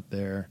sitting out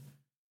there.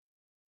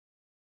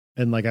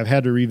 And like, I've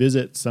had to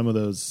revisit some of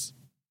those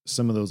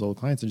old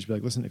clients and just be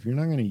like, listen, if you're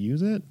not going to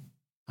use it,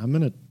 I'm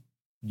going to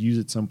use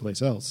it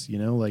someplace else,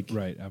 like,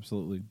 right.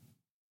 Absolutely.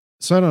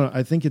 So I don't know.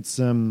 I think it's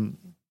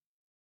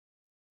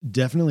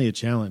definitely a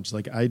challenge.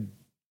 Like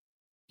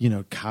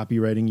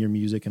copywriting your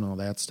music and all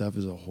that stuff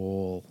is a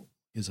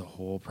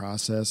whole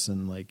process.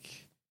 And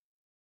like,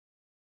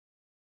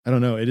 I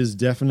don't know, it is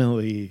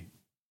definitely,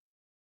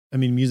 I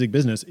mean, music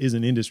business is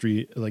an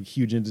industry, like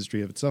huge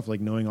industry of itself, like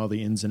knowing all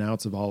the ins and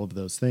outs of all of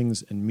those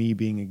things. And me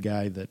being a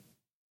guy that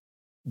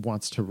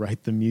wants to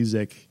write the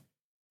music,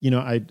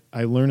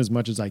 I learn as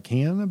much as I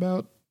can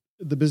about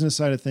the business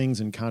side of things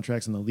and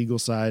contracts and the legal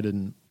side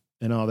and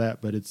all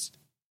that, but it's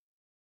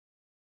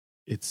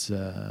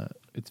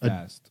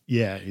vast.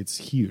 It's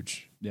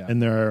huge. Yeah.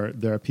 And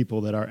there are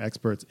people that are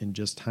experts in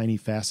just tiny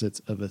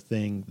facets of a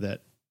thing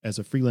that as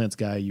a freelance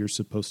guy, you're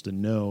supposed to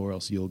know, or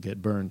else you'll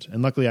get burned.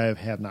 And luckily I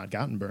have not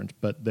gotten burned,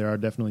 but there are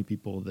definitely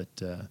people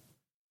that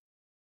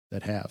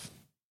have,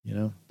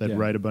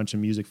 write a bunch of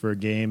music for a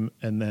game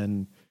and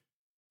then,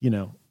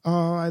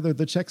 either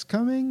the check's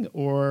coming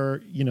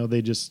or,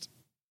 they just,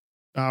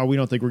 we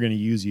don't think we're going to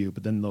use you,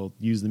 but then they'll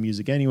use the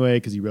music anyway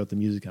because you wrote the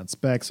music on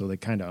spec, so they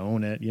kind of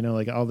own it.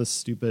 Like all this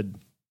stupid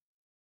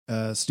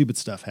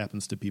stuff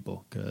happens to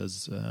people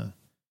because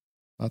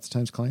lots of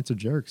times clients are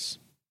jerks.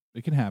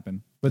 It can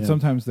happen, but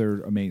sometimes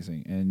they're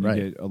amazing, and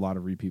you get a lot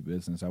of repeat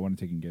business. I want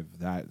to take and give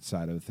that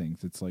side of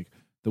things. It's like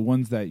the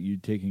ones that you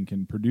take and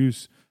can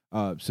produce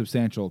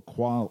substantial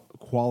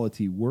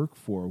quality work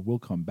for will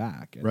come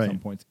back at some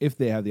points if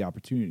they have the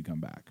opportunity to come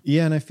back.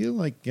 Yeah, and I feel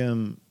like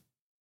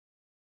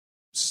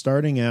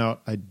starting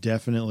out, I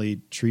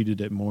definitely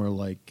treated it more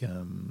like,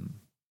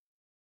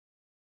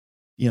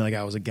 like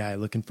I was a guy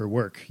looking for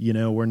work,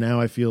 where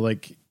now I feel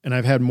like, and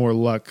I've had more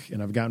luck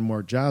and I've gotten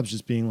more jobs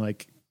just being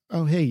like,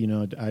 oh, hey,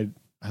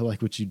 I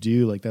like what you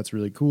do. Like, that's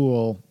really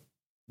cool.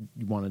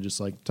 You want to just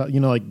like,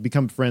 like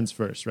become friends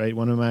first, right?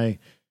 One of my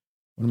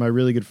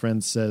really good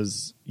friends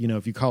says,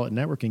 if you call it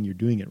networking, you're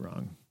doing it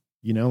wrong.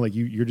 Like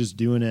you're just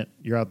doing it.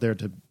 You're out there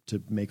to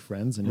make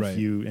friends. And if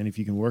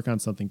you can work on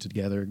something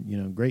together,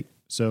 great.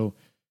 So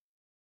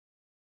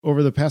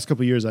over the past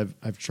couple of years,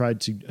 I've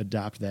tried to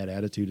adopt that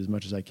attitude as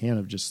much as I can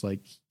of just like,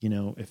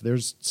 if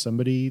there's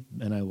somebody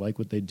and I like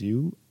what they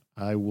do,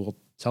 I will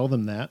tell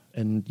them that.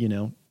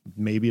 And,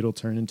 maybe it'll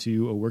turn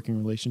into a working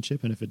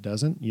relationship. And if it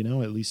doesn't,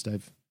 at least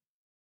I've,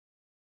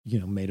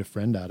 made a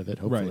friend out of it,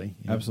 hopefully.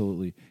 Right.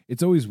 Absolutely.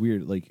 It's always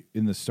weird. Like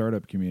in the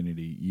startup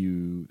community,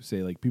 you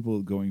say like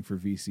people going for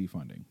VC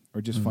funding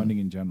or just funding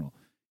in general.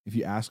 If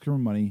you ask for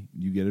money,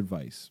 you get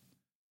advice.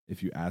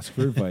 If you ask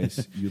for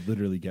advice, you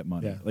literally get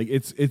money. Yeah. Like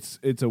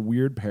it's a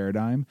weird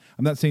paradigm.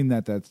 I'm not saying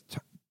that that's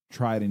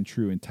tried and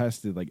true and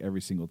tested like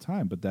every single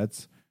time, but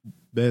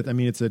I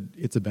mean, it's a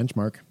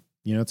benchmark.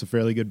 It's a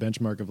fairly good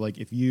benchmark of like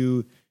if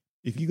you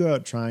go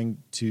out trying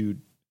to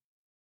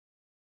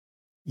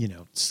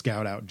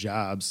scout out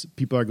jobs,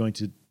 people are going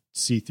to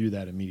see through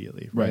that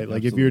immediately, right? Like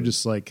absolutely. If you're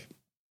just like,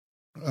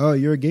 oh,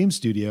 you're a game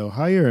studio,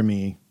 hire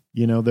me,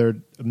 they're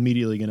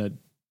immediately going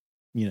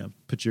to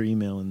put your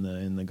email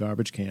in the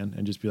garbage can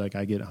and just be like,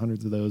 I get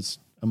hundreds of those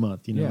a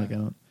month, like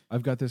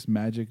I've got this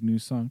magic new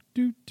song,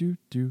 do do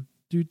do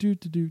do do do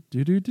do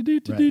do do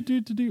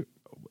do do do.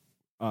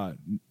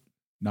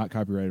 Not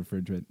copyright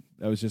infringement.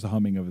 That was just a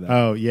humming of that.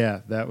 Oh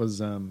yeah, that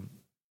was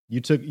you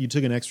took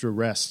an extra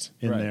rest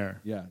in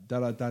there. Yeah, da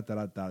da da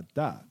da da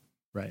da.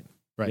 Right.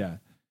 Yeah.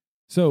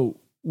 So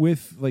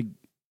with like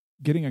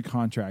getting a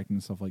contract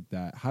and stuff like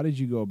that, how did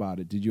you go about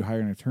it? Did you hire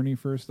an attorney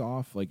first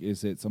off? Like,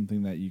 is it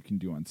something that you can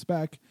do on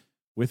spec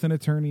with an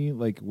attorney,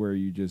 like where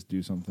you just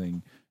do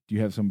something? Do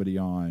you have somebody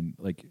on?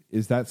 Like,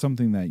 is that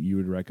something that you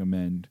would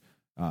recommend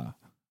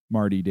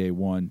Marty Day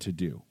One to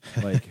do?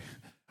 Like,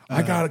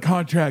 I got a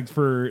contract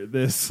for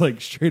this, like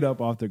straight up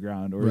off the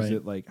ground, or is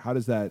it like, how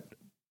does that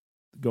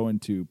go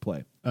into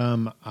play?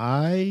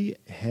 I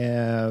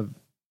have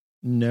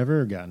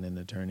never gotten an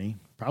attorney.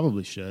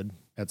 Probably should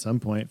at some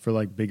point for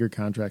like bigger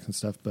contracts and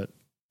stuff. But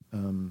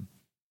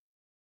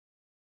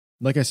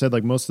like I said,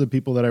 like most of the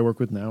people that I work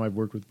with now, I've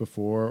worked with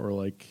before, or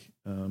like,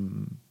 I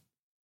don't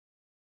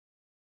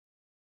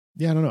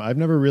know. I've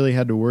never really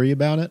had to worry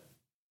about it,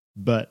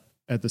 but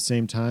at the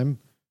same time,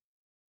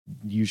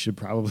 you should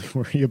probably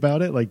worry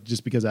about it. Like,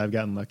 just because I've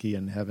gotten lucky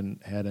and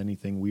haven't had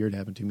anything weird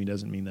happen to me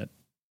doesn't mean that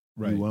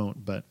you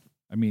won't. But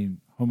I mean,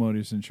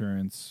 homeowners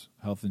insurance,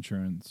 health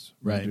insurance,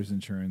 Right. renters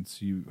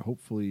insurance, you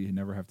hopefully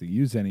never have to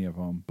use any of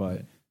them, but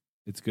Right.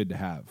 it's good to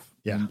have.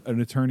 Yeah. And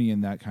an attorney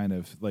in that kind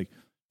of, like,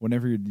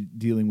 whenever you're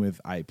dealing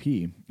with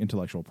IP,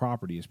 intellectual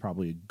property is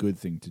probably a good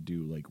thing to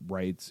do, like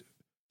rights,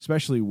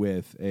 especially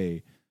with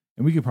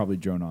and we could probably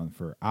drone on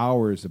for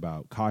hours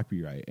about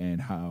copyright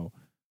and how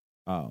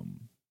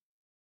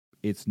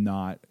it's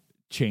not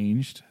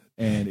changed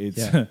and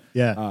it's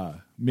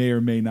may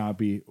or may not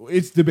be.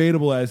 It's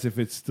debatable as if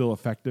it's still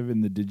effective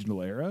in the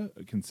digital era,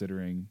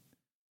 considering.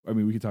 I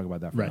mean, we could talk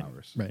about that for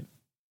hours. Right.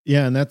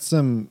 Yeah, and that's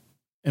and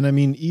I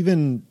mean,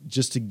 even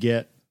just to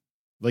get,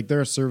 like,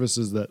 there are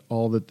services that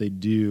all that they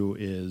do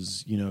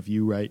is, you know, if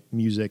you write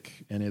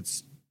music and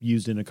it's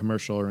used in a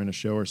commercial or in a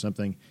show or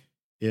something,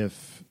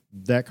 if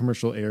that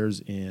commercial airs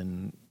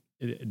in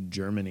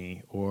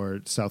Germany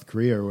or South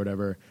Korea or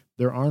whatever,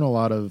 there aren't a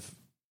lot of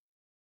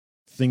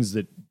things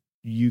that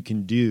you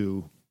can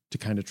do to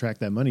kind of track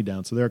that money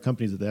down. So there are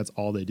companies that's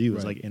all they do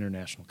is like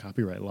international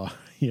copyright law,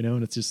 you know,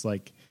 and it's just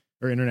like,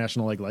 or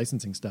international like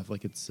licensing stuff.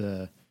 Like, it's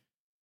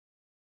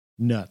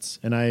nuts.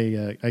 And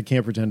I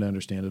can't pretend to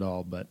understand it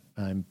all, but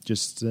I'm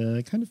just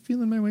kind of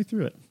feeling my way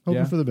through it,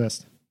 hoping for the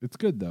best. It's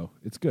good though.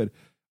 It's good.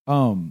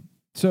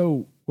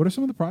 So what are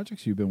some of the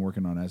projects you've been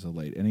working on as of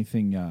late?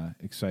 Anything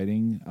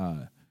exciting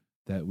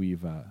that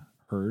we've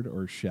heard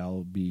or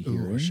shall be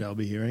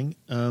hearing?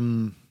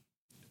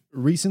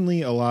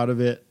 Recently, a lot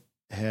of it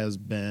has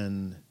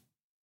been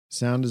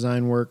sound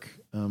design work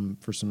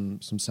for some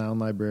sound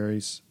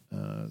libraries.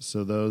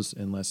 So those,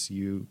 unless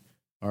you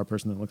are a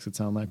person that looks at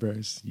sound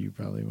libraries, you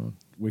probably won't.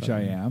 Which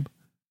I am.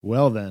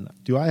 Well then,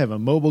 do I have a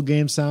mobile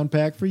game sound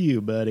pack for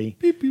you, buddy?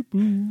 Beep, beep,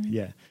 boop.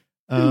 Yeah.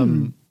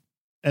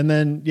 And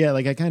then,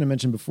 like I kind of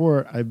mentioned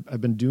before,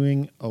 I've been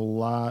doing a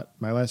lot.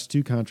 My last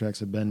 2 contracts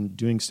have been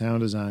doing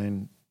sound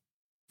design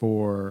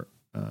for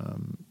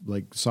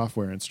like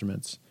software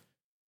instruments.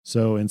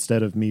 So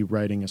instead of me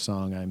writing a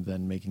song, I'm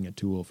then making a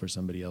tool for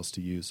somebody else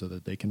to use so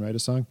that they can write a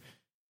song,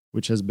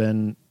 which has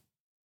been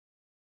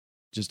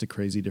just a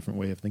crazy different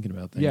way of thinking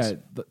about things.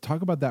 Yeah,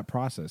 talk about that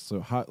process.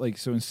 So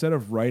so instead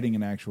of writing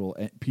an actual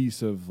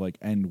piece of like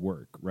end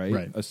work,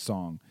 right? A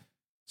song.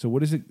 So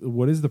what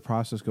is the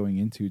process going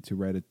into to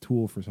write a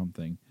tool for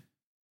something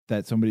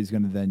that somebody's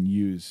going to then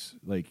use?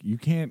 Like, you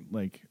can't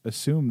like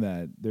assume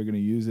that they're going to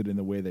use it in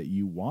the way that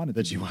you want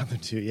it you want them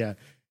to. Yeah.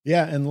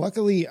 Yeah, and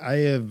luckily I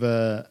have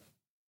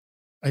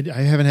I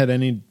haven't had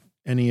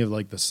any of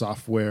like the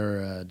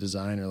software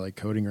design or like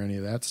coding or any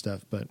of that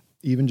stuff, but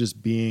even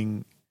just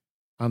being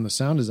on the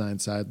sound design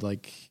side,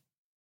 like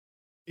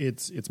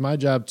it's my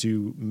job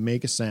to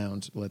make a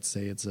sound. Let's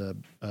say it's a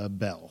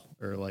bell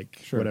or like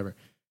whatever.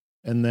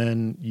 And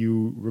then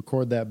you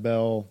record that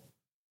bell,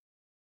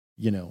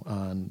 you know,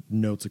 on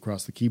notes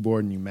across the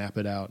keyboard, and you map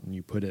it out and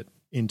you put it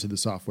into the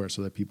software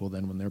so that people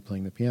then, when they're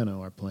playing the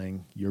piano, are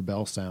playing your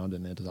bell sound,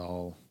 and it's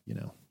all, you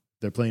know,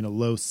 they're playing a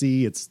low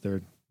C,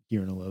 they're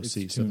hearing a low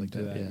C, stuff like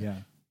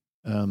that.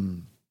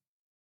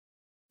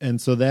 And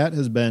so that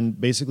has been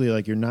basically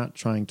like, you're not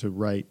trying to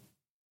write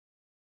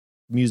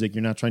music,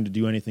 you're not trying to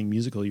do anything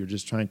musical, you're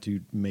just trying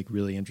to make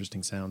really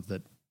interesting sounds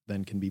that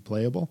then can be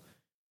playable,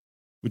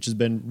 which has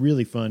been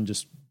really fun.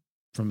 Just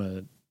from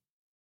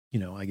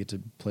I get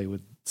to play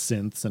with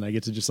synths, and I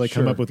get to just like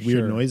come up with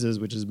weird noises,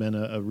 which has been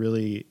a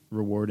really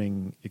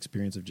rewarding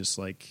experience of just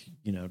like,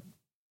 you know,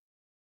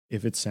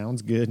 if it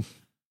sounds good,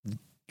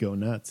 go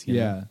nuts. You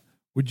know?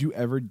 Would you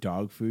ever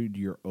dog food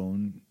your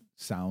own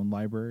sound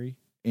library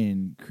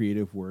in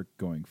creative work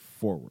going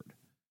forward,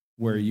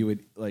 where you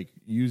would like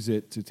use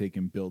it to take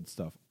and build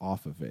stuff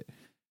off of it?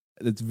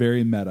 It's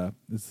very meta.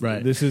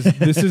 This is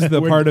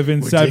the part of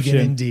Inception. We're digging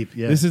in deep.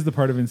 Yeah. This is the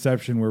part of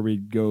Inception where we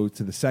go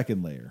to the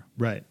second layer.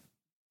 Right.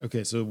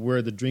 Okay. So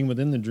we're the dream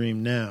within the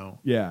dream now.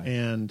 Yeah.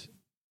 And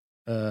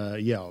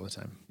all the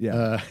time.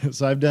 Yeah.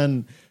 So I've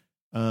done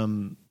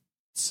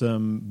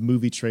some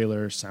movie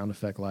trailer sound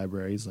effect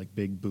libraries, like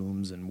big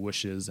booms and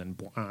whooshes and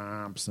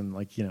bwomps and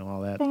like, you know,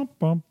 all that. Bum,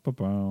 bum, bum,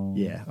 bum.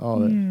 Yeah. All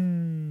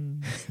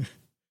that.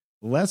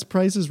 Less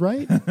Price is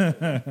Right,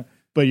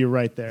 but you're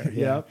right there.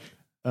 Yeah.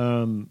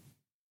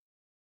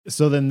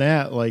 So then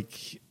that,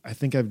 like, I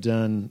think I've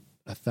done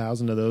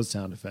 1,000 of those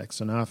sound effects.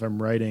 So now if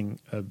I'm writing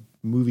a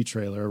movie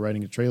trailer or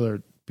writing a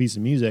trailer piece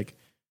of music,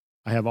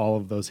 I have all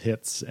of those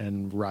hits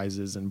and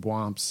rises and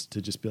bwomps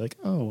to just be like,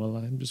 oh, well,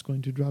 I'm just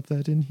going to drop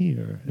that in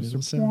here and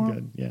it'll sound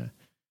good. Yeah.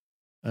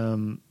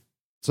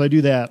 So I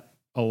do that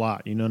a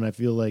lot, you know, and I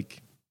feel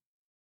like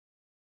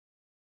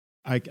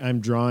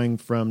I'm drawing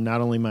from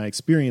not only my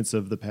experience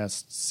of the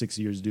past 6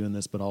 years doing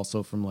this, but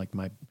also from like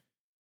my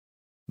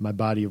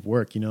body of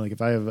work. You know, like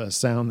if I have a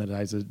sound that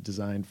I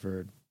designed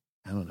for,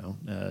 I don't know,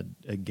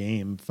 a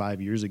game 5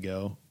 years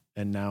ago,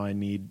 and now I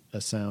need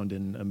a sound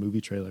in a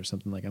movie trailer or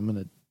something, like I'm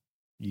going to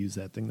use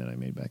that thing that I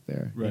made back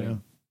there, right? You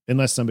know?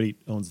 Unless somebody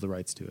owns the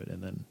rights to it,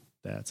 and then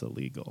that's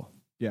illegal.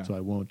 Yeah. So I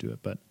won't do it.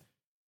 But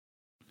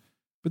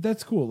But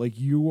that's cool. Like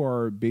you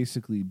are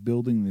basically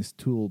building this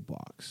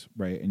toolbox,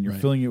 right? And you're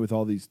Right. filling it with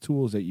all these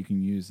tools that you can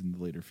use in the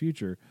later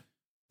future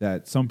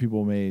that some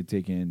people may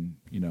take in,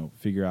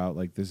 figure out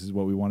like this is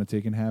what we want to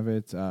take and have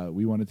it.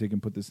 We want to take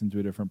and put this into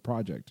a different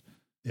project.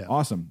 Yeah.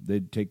 Awesome.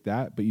 They'd take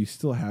that, but you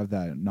still have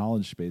that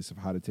knowledge base of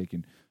how to take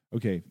in,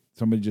 okay,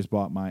 somebody just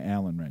bought my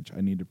Allen wrench.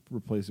 I need to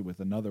replace it with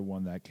another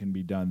one that can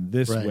be done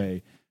this Right.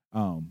 way.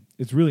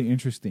 It's really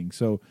interesting.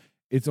 So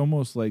it's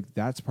almost like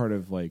that's part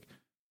of like,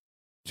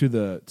 to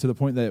the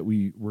point that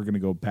we're going to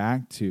go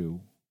back to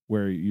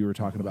where you were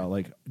talking about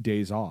like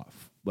days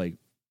off. Like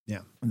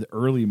Yeah. the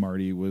early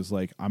Marty was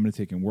like, I'm going to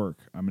take and work.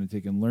 I'm going to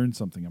take and learn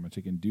something. I'm going to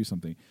take and do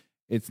something.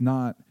 It's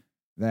not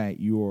that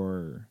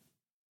you're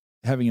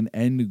having an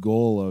end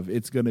goal of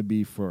it's going to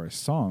be for a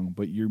song,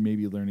 but you're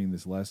maybe learning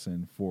this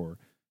lesson for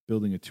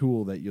building a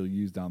tool that you'll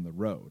use down the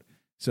road.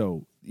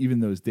 So even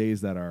those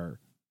days that are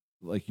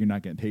like you're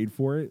not getting paid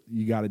for it,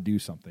 you got to do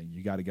something.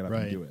 You got to get up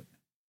and do it.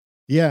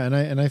 Yeah,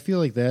 and I feel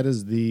like that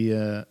is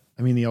the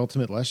the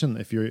ultimate lesson.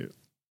 If you're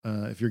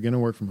going to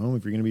work from home,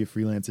 if you're going to be a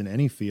freelance in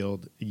any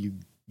field,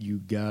 you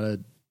gotta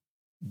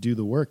do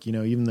the work.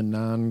 Even the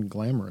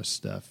non-glamorous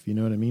stuff. You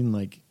know what I mean?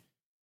 Like,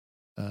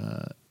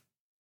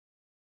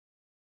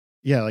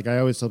 yeah, like I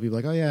always tell people,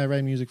 like, oh yeah, I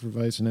write music for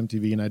Vice and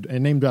MTV, and I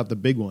named out the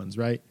big ones,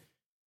 right?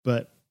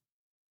 But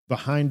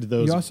behind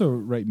those, you also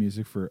write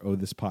music for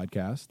this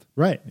podcast,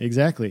 right?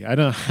 Exactly. I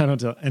don't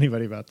tell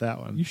anybody about that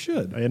one. You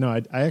should. I know.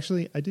 I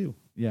actually do.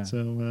 Yeah.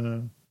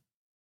 So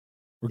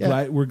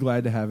we're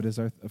glad to have it as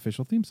our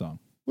official theme song.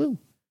 Woo.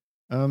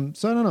 So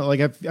I don't know. Like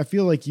I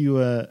feel like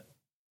you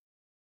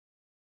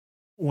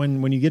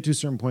when you get to a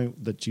certain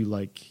point that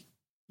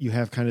you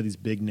have kind of these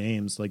big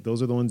names, like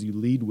those are the ones you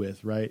lead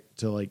with, right?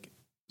 To like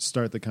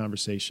start the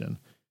conversation.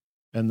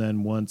 And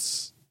then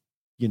once,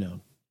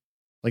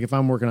 like if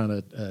I'm working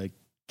on a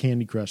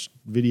Candy Crush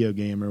video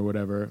game or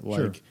whatever,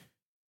 like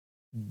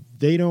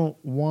they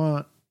don't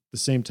want the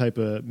same type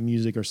of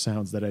music or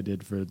sounds that I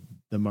did for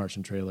the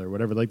Martian trailer or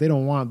whatever. Like they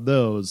don't want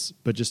those,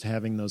 but just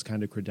having those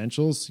kind of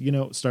credentials,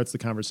 starts the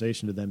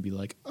conversation to then be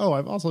like, oh,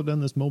 I've also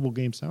done this mobile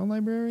game sound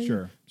library.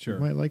 Sure. You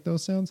might like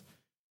those sounds.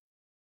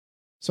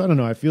 So I don't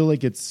know. I feel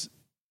like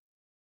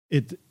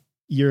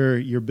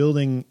you're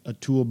building a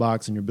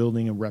toolbox and you're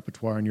building a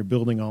repertoire and you're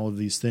building all of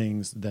these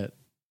things that,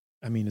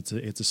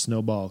 it's a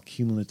snowball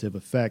cumulative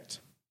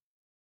effect,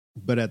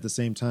 but at the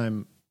same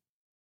time,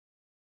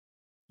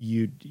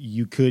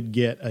 you could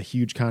get a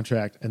huge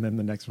contract and then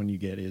the next one you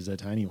get is a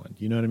tiny one.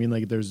 You know what I mean?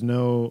 Like there's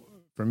no,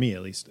 for me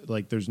at least,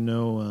 like there's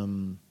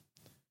no,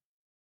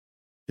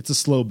 it's a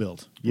slow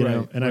build, you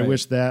know? And I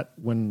wish that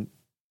when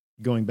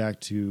going back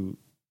to,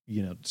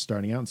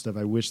 starting out and stuff,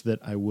 I wish that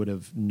I would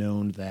have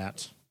known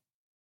that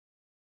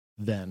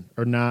then,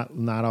 or not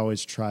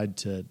always tried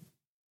to,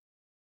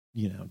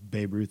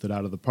 Babe Ruth it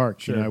out of the park.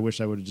 Sure. I wish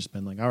I would have just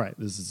been like, all right,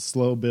 this is a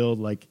slow build.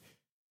 Like,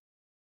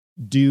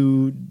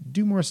 do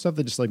more stuff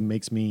that just like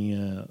makes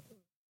me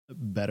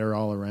better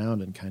all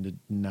around and kind of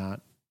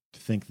not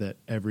think that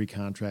every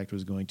contract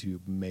was going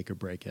to make or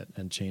break it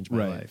and change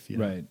my life.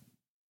 Right.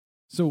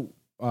 So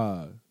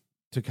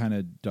to kind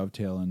of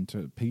dovetail and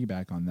to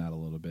piggyback on that a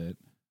little bit,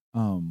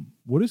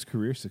 what does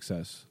career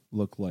success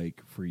look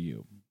like for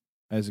you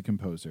as a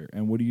composer?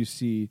 And what do you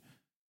see,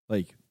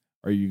 like,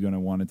 are you going to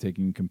want to take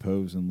and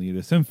compose and lead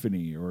a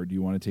symphony, or do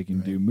you want to take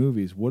and do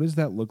movies? What does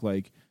that look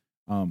like?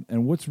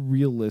 And what's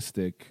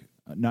realistic,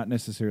 not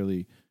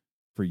necessarily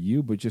for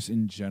you, but just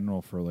in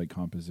general for like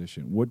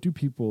composition? What do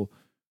people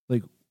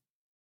like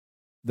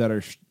that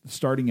are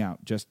starting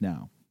out just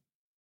now?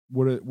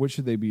 What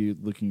should they be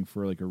looking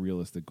for, like a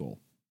realistic goal?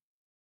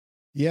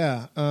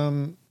 Yeah.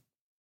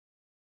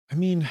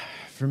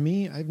 For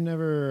me,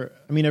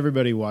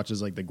 everybody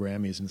watches like the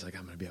Grammys and it's like,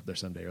 I'm going to be up there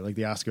someday, or like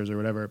the Oscars or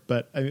whatever.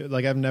 But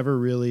I've never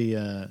really,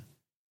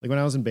 like when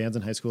I was in bands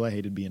in high school, I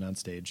hated being on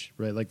stage,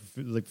 right?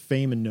 Like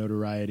fame and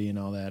notoriety and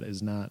all that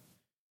is not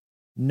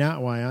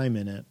why I'm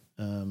in it.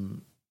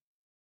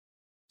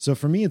 So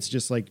for me, it's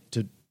just like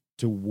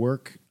to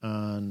work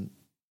on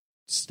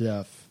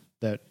stuff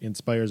that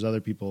inspires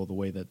other people the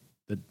way that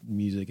the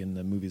music and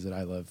the movies that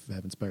I love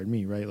have inspired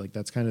me, right? Like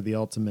that's kind of the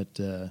ultimate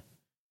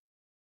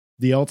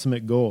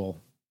goal.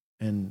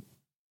 And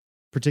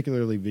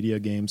particularly video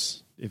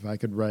games. If I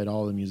could write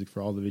all the music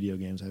for all the video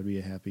games, I'd be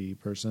a happy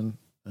person.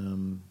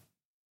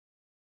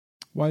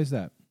 Why is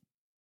that?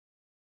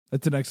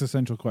 That's an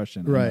existential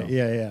question. Right.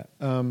 Yeah.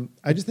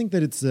 I just think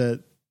that it's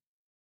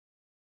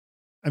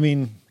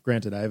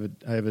granted, I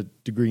have a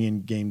degree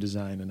in game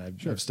design and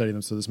I've studied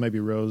them, so this might be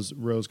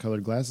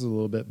rose-colored glasses a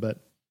little bit, but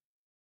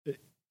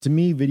to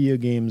me, video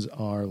games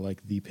are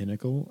like the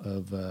pinnacle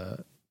of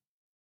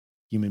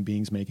human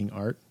beings making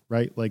art,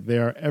 right? Like they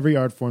are every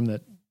art form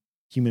that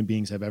human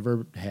beings have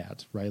ever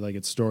had, right? Like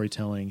it's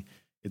storytelling,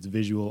 it's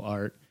visual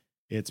art,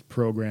 it's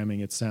programming,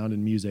 it's sound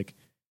and music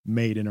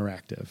made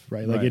interactive,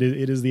 right? Like it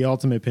is the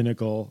ultimate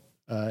pinnacle,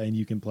 and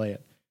you can play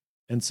it.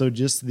 And so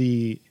just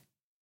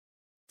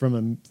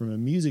from a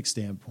music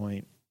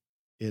standpoint,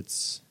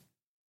 it's,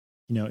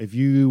 if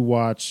you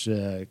watch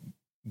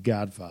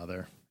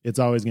Godfather It's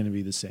always going to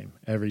be the same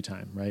every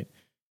time, right?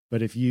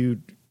 But if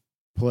you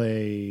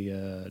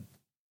play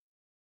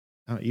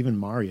even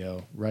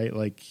Mario, right?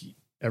 Like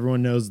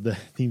everyone knows the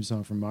theme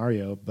song from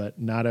Mario, but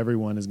not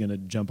everyone is going to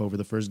jump over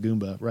the first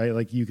Goomba, right?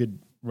 Like you could,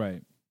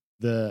 right.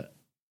 The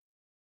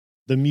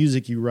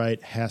music you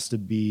write has to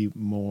be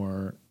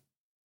more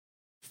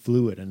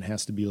fluid and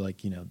has to be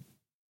like,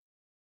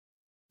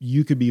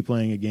 you could be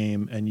playing a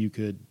game and you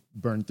could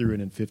burn through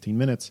it in 15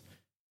 minutes,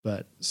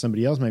 but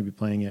somebody else might be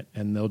playing it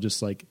and they'll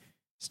just like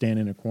stand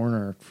in a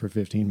corner for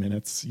 15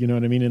 minutes. You know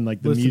what I mean? And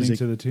like the Listening music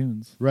to the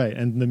tunes. Right.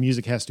 And the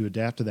music has to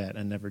adapt to that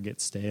and never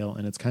get stale.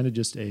 And it's kind of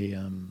just it's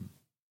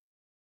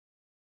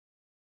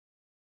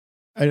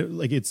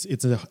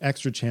an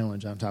extra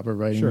challenge on top of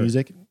writing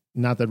music.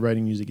 Not that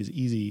writing music is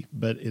easy,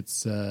 but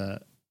it's, I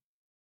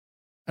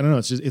don't know.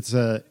 It's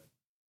a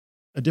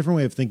different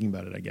way of thinking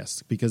about it, I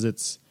guess, because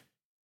it's,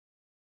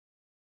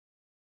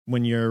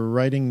 when you're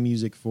writing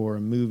music for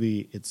a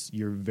movie,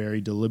 you're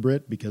very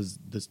deliberate because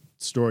the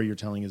story you're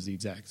telling is the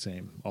exact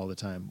same all the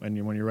time.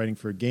 And when you're writing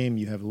for a game,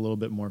 you have a little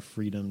bit more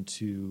freedom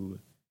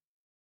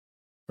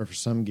or for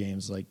some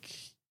games, like,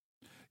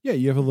 yeah,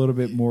 you have a little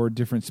bit more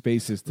different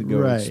spaces to go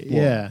right,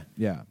 explore.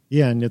 Yeah.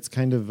 And it's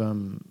kind of,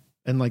 and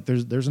like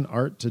there's an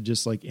art to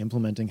just like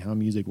implementing how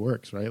music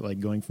works, right? Like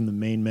going from the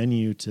main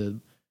menu to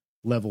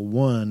level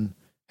 1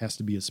 has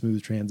to be a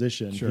smooth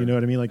transition. Sure. You know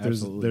what I mean? Like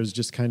Absolutely. there's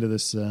just kind of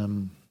this,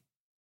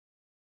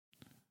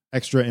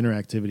 extra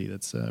interactivity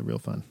that's real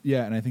fun.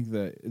 Yeah, and I think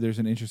that there's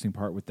an interesting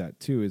part with that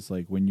too. Is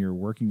like when you're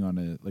working on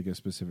a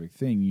specific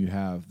thing,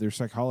 there's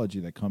psychology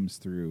that comes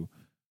through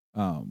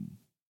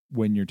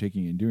when you're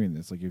taking and doing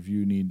this. Like if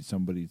you need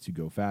somebody to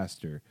go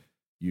faster,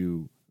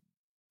 you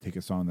take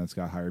a song that's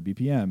got higher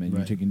BPM and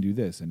you take and do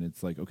this, and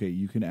it's like, okay,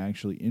 you can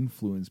actually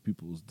influence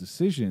people's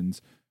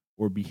decisions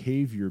or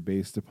behavior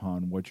based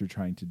upon what you're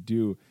trying to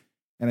do.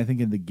 And I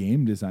think in the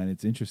game design,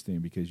 it's interesting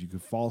because you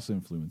could false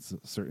influence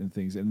certain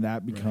things, and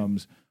that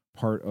becomes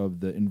part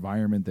of the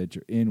environment that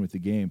you're in with the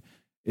game.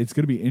 It's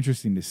going to be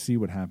interesting to see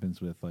what happens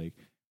with like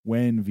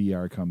when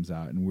VR comes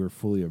out and we're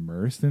fully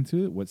immersed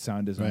into it, what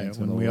sound design is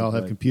when we all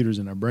have computers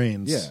in our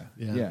brains.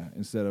 Yeah.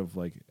 Instead of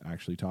like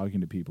actually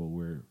talking to people,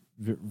 we're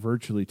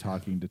virtually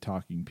talking to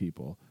talking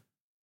people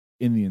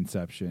in the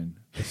Inception,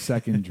 the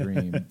second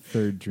dream,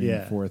 third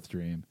dream, fourth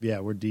dream. Yeah,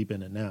 we're deep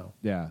in it now.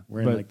 Yeah.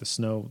 We're in like the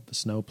snow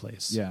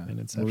place. Yeah. In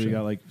Inception. Where we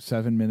got like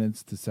 7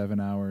 minutes to 7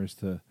 hours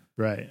to.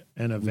 Right.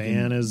 And a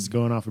van is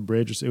going off a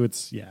bridge. Or so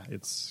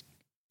it's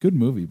good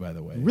movie, by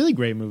the way. Really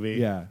great movie.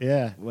 Yeah.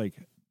 Yeah. Like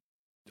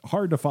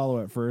hard to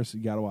follow at first.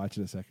 You got to watch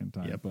it a second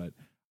time, but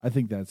I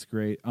think that's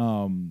great.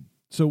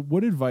 So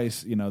what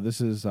advice,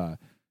 this is the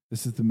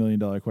 $1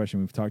 million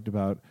question. We've talked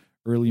about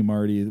early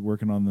Marty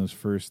working on those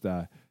first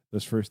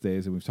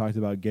days, and we've talked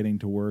about getting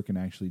to work and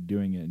actually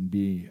doing it and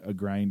be a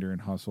grinder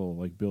and hustle,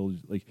 like build,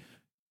 like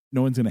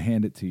no one's going to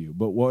hand it to you.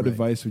 But what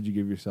advice would you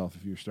give yourself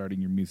if you're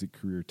starting your music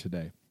career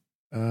today?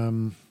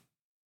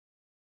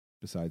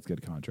 Besides get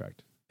a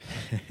contract.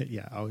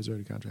 Yeah, always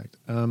write a contract.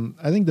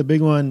 I think the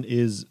big one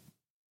is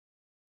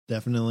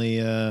definitely,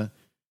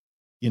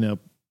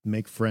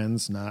 make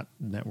friends, not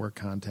network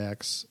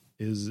contacts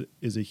is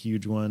a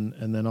huge one.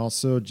 And then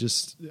also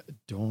just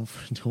don't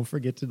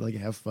forget to like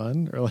have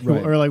fun or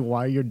like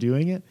why you're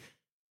doing it.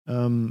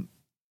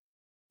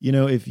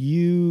 If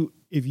you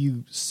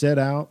set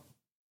out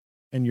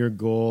and your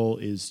goal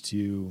is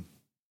to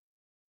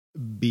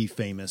be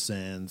famous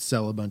and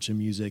sell a bunch of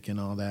music and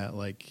all that,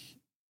 like,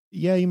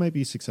 yeah, you might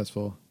be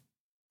successful.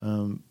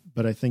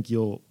 But I think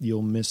you'll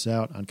miss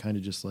out on kind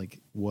of just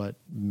like what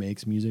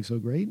makes music so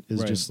great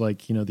is just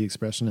like, the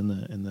expression and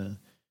the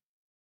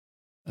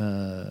I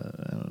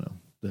don't know,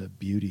 the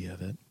beauty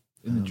of it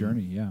in the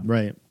journey. Yeah.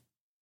 Right.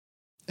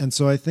 And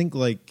so I think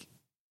like,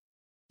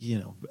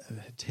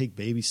 take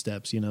baby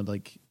steps,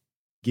 like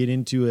get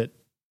into it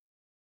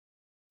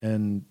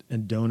and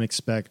don't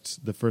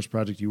expect the first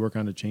project you work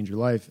on to change your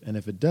life. And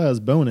if it does,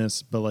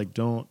 bonus, but like,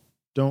 don't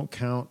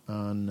count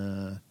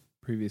on,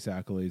 previous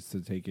accolades to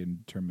take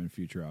and determine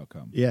future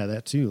outcome. Yeah,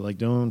 that too. Like,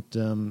 don't,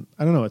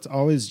 I don't know. It's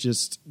always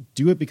just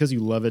do it because you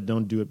love it.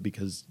 Don't do it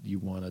because you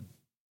want to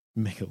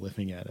make a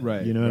living at it.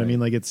 Right. You know what I mean?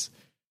 Like it's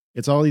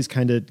all these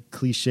kind of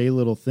cliche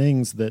little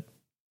things that,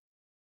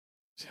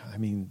 I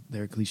mean,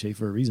 they're cliche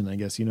for a reason, I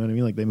guess. You know what I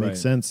mean? Like they make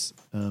sense.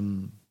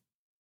 Well,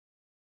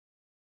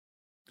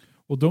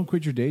 don't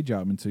quit your day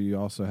job until you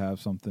also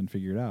have something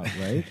figured out,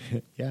 right?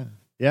 Yeah.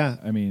 Yeah.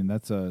 I mean,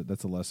 that's a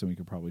lesson we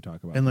could probably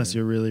talk about. Unless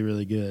you're really,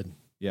 really good.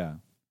 Yeah.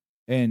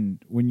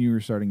 And when you were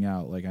starting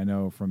out, like I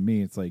know from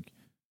me, it's like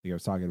I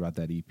was talking about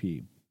that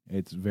EP.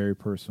 It's very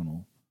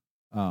personal.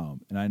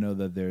 And I know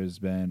that there's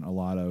been a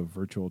lot of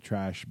virtual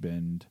trash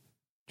bin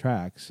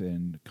tracks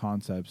and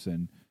concepts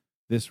and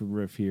this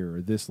riff here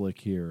or this lick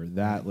here or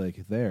that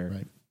lick there.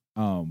 Right.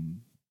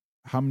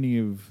 How many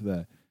of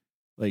the,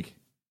 like,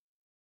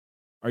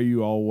 are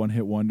you all one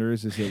hit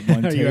wonders? Is it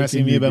one? Are you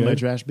asking me about my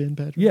trash bin,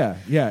 Patrick?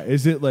 Yeah.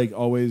 Is it like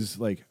always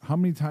like how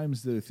many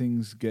times do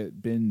things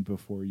get binned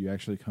before you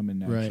actually come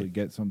in and actually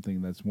get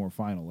something that's more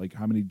final? Like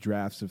how many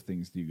drafts of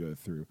things do you go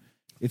through?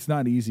 It's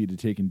not easy to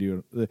take and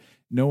do it.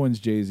 No one's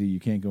Jay-Z. You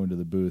can't go into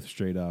the booth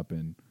straight up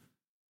and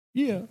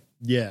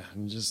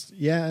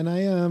and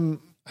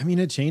I mean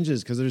it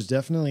changes because there's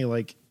definitely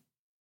like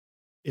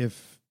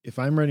if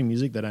I'm writing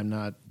music that I'm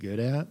not good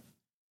at,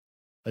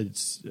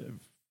 it's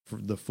for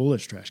the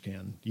fullest trash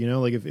can.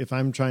 Like if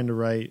I'm trying to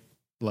write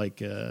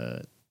like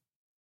I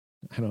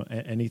don't know,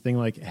 anything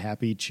like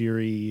happy,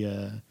 cheery,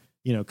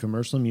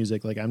 commercial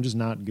music, like I'm just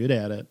not good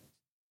at it.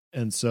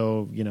 And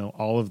so,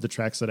 all of the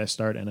tracks that I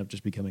start end up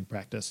just becoming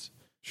practice.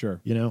 Sure.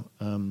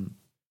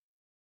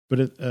 But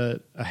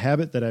a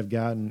habit that I've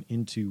gotten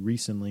into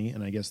recently,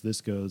 and I guess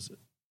this goes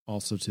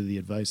also to the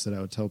advice that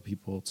I would tell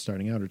people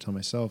starting out or tell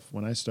myself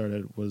when I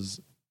started, was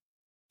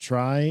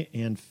try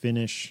and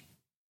finish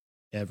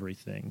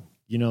everything.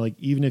 Like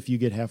even if you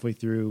get halfway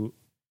through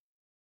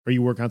or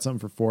you work on something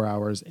for 4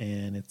 hours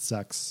and it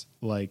sucks,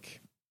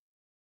 like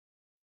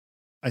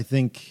I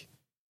think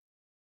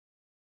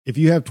if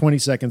you have 20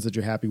 seconds that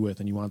you're happy with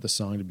and you want the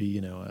song to be,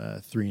 a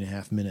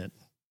 3.5 minute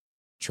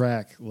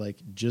track, like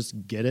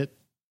just get it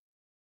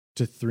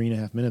to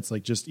 3.5 minutes.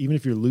 Like just, even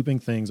if you're looping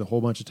things a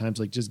whole bunch of times,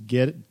 like just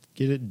get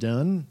it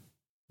done,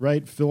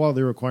 right? Fill all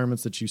the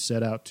requirements that you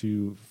set out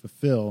to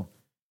fulfill.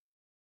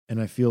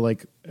 And I feel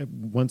like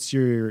once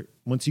you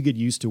get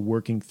used to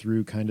working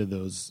through kind of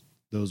those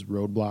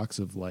roadblocks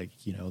of like,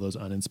 those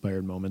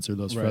uninspired moments or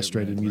those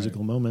frustrated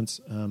musical moments,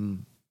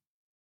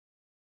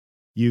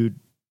 you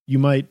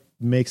might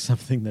make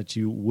something that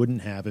you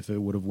wouldn't have if it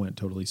would have went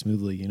totally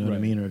smoothly. You know what I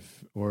mean?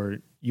 Or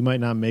you might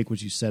not make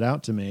what you set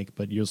out to make,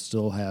 but you'll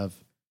still have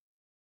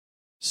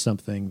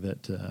something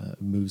that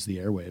moves the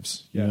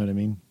airwaves. You know what I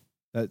mean?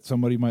 That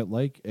somebody might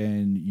like,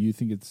 and you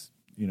think it's,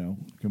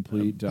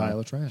 complete pile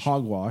of trash,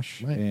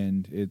 hogwash,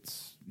 and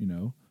it's,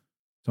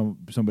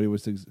 somebody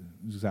was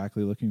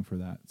exactly looking for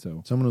that.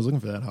 So someone was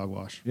looking for that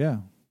hogwash. Yeah.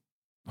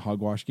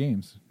 Hogwash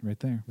Games right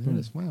there. There it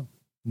is. Wow.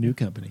 New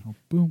company. Oh,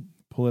 boom.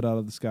 Pull it out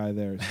of the sky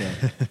there. So,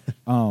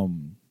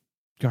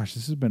 gosh,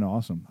 this has been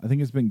awesome. I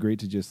think it's been great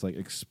to just like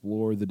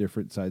explore the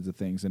different sides of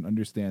things and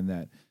understand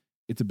that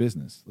it's a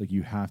business. Like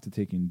you have to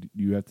take and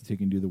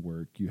do the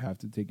work. You have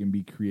to take and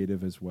be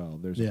creative as well.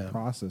 There's a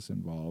process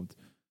involved.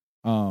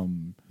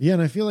 And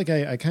I feel like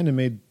I kind of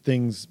made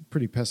things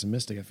pretty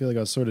pessimistic. I feel like I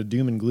was sort of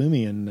doom and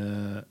gloomy, and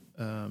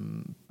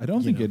I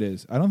don't think it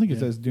is. I don't think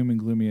it's as doom and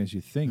gloomy as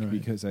you think,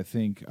 because I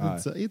think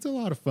it's a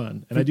lot of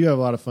fun, and I do have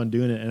a lot of fun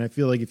doing it. And I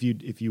feel like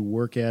if you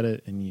work at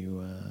it and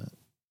you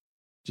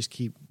just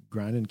keep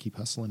grinding, keep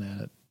hustling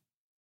at it,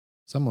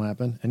 something will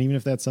happen. And even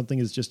if that something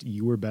is just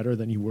you were better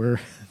than you were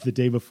the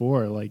day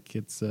before, like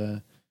it's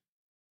I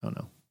don't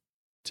know,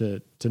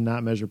 to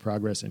not measure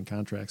progress in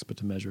contracts, but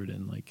to measure it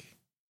in like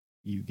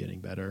you getting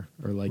better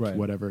or like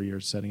whatever you're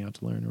setting out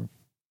to learn or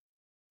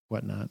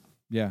whatnot.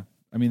 Yeah.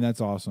 I mean,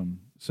 that's awesome.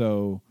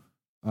 So,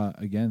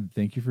 again,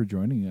 thank you for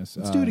joining us.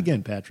 Let's do it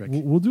again, Patrick.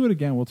 We'll do it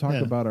again. We'll talk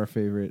about our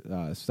favorite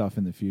stuff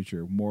in the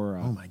future. More.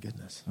 Oh my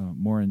goodness.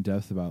 More in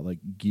depth about like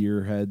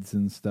gear heads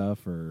and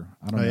stuff, or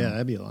I don't know. Yeah,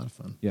 that'd be a lot of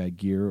fun. Yeah,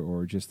 gear,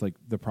 or just like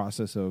the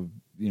process of,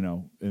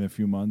 in a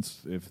few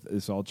months, if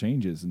this all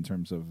changes in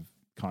terms of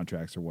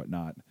contracts or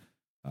whatnot,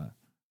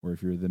 or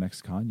if you're the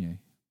next Kanye.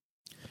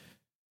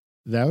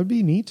 That would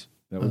be neat.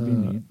 That would be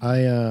neat.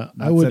 I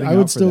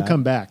would still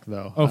come back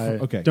though.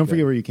 Okay. Don't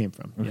forget where you came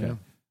from. Okay.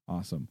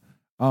 Awesome.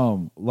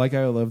 Like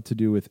I love to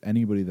do with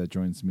anybody that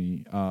joins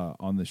me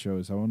on the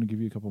shows, I want to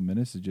give you a couple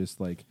minutes to just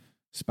like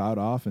spout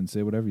off and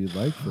say whatever you'd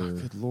like.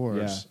 Good Lord.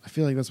 Yeah. I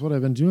feel like that's what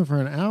I've been doing for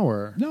an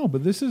hour. No,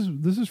 but this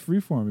is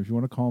free form. If you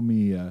want to call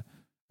me a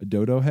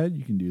dodo head,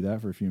 you can do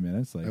that for a few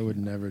minutes. Like I would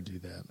never do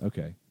that.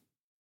 Okay.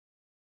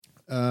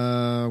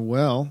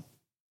 Well,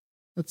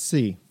 let's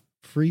see.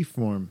 Free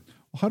form.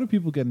 How do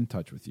people get in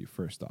touch with you,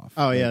 first off?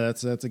 Oh, yeah,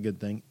 that's a good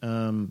thing.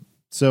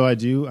 So I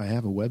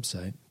have a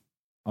website.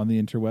 On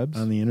the interwebs?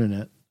 On the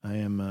internet. I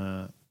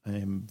am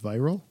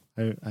viral.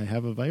 I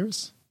have a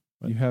virus.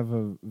 What? You have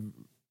a...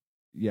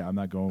 Yeah, I'm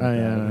not going with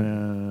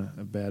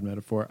that. A bad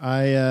metaphor.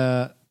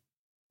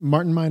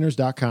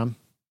 martinminerz.com.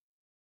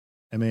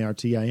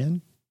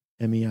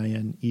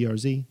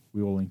 MartinMeinerz.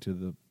 We will link to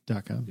the...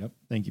 .com. Yep.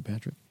 Thank you,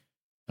 Patrick.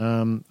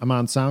 I'm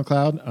on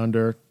SoundCloud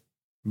under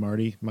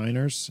Marty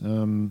Miners.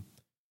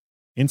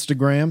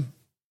 Instagram.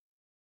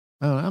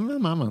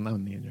 I'm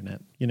on the internet.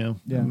 Yeah.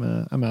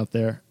 I'm out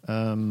there.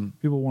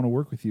 People want to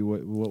work with you.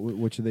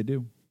 What should they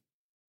do?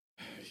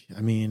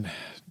 I mean,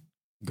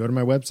 go to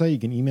my website. You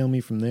can email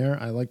me from there.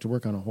 I like to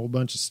work on a whole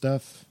bunch of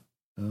stuff,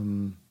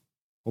 whole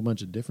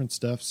bunch of different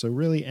stuff. So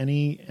really,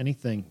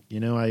 anything.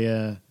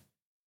 And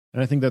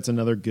I think that's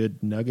another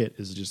good nugget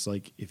is just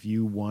like if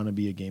you want to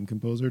be a game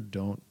composer,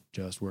 don't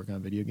just work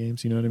on video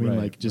games. You know what I mean?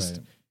 Like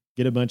just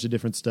get a bunch of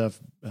different stuff.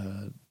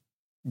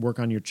 Work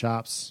on your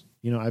chops.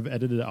 I've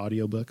edited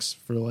audiobooks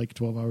for like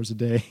 12 hours a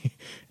day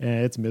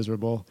and it's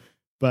miserable,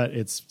 but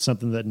it's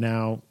something that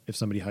now, if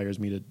somebody hires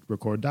me to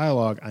record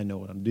dialogue, I know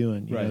what I'm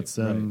doing. You know, it's,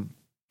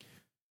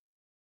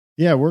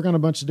 yeah, work on a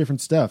bunch of different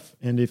stuff.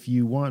 And if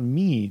you want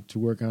me to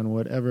work on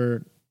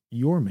whatever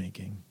you're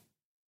making,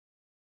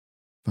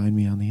 find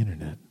me on the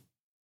internet.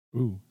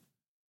 Ooh,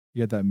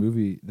 you got that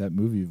movie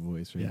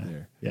voice right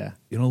there. Yeah.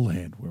 In a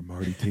land where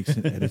Marty takes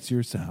and edits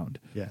your sound.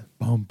 Yeah.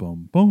 Boom,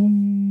 boom,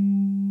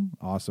 boom.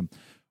 Awesome.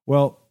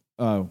 Well,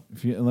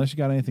 unless you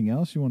got anything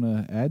else you want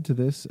to add to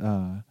this,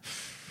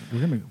 we're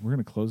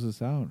gonna close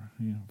this out.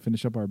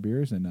 Finish up our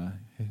beers, and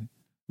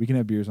we can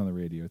have beers on the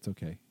radio. It's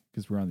okay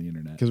because we're on the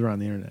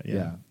internet.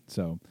 Yeah.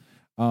 So,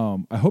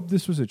 I hope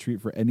this was a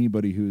treat for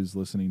anybody who's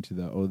listening to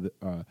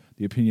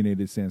the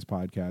Opinionated Stance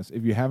podcast.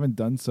 If you haven't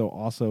done so,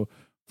 also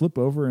flip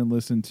over and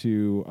listen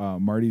to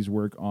Marty's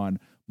work on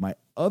my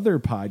other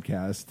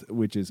podcast,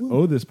 which is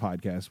This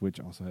Podcast, which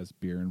also has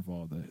beer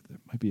involved. That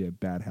might be a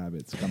bad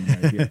habit. It's coming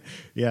right here.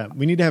 Yeah,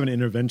 we need to have an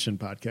intervention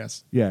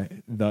podcast. Yeah,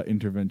 the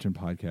Intervention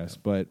Podcast.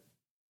 But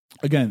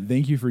again,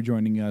 thank you for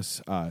joining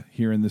us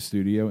here in the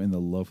studio, in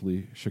the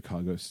lovely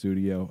Chicago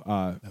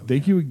studio.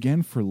 Thank you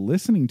again for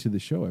listening to the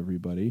show,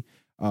 everybody.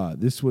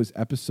 This was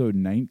episode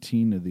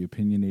 19 of the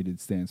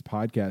Opinionated Stance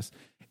podcast.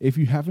 If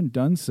you haven't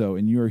done so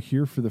and you are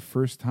here for the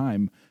first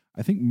time,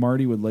 I think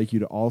Marty would like you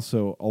to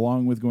also,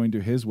 along with going to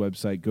his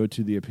website, go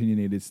to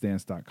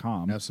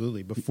theopinionatedstance.com.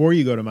 Absolutely. Before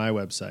you go to my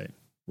website,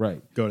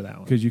 right, go to that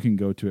one. Because you can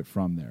go to it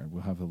from there.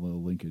 We'll have a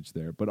little linkage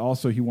there. But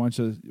also he wants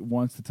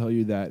to tell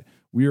you that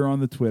we are on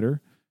the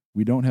Twitter.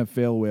 We don't have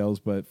fail whales,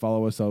 but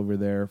follow us over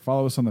there.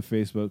 Follow us on the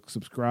Facebook.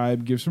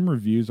 Subscribe. Give some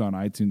reviews on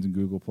iTunes and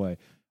Google Play.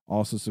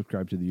 Also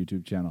subscribe to the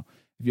YouTube channel.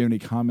 If you have any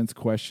comments,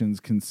 questions,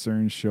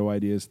 concerns, show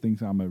ideas,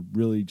 think I'm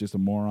really just a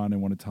moron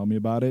and want to tell me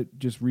about it,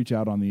 just reach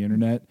out on the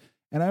internet.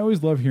 And I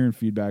always love hearing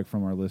feedback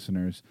from our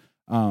listeners.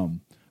 But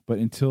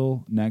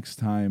until next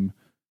time,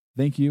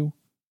 thank you.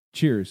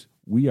 Cheers.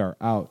 We are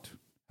out.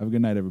 Have a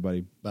good night,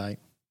 everybody. Bye.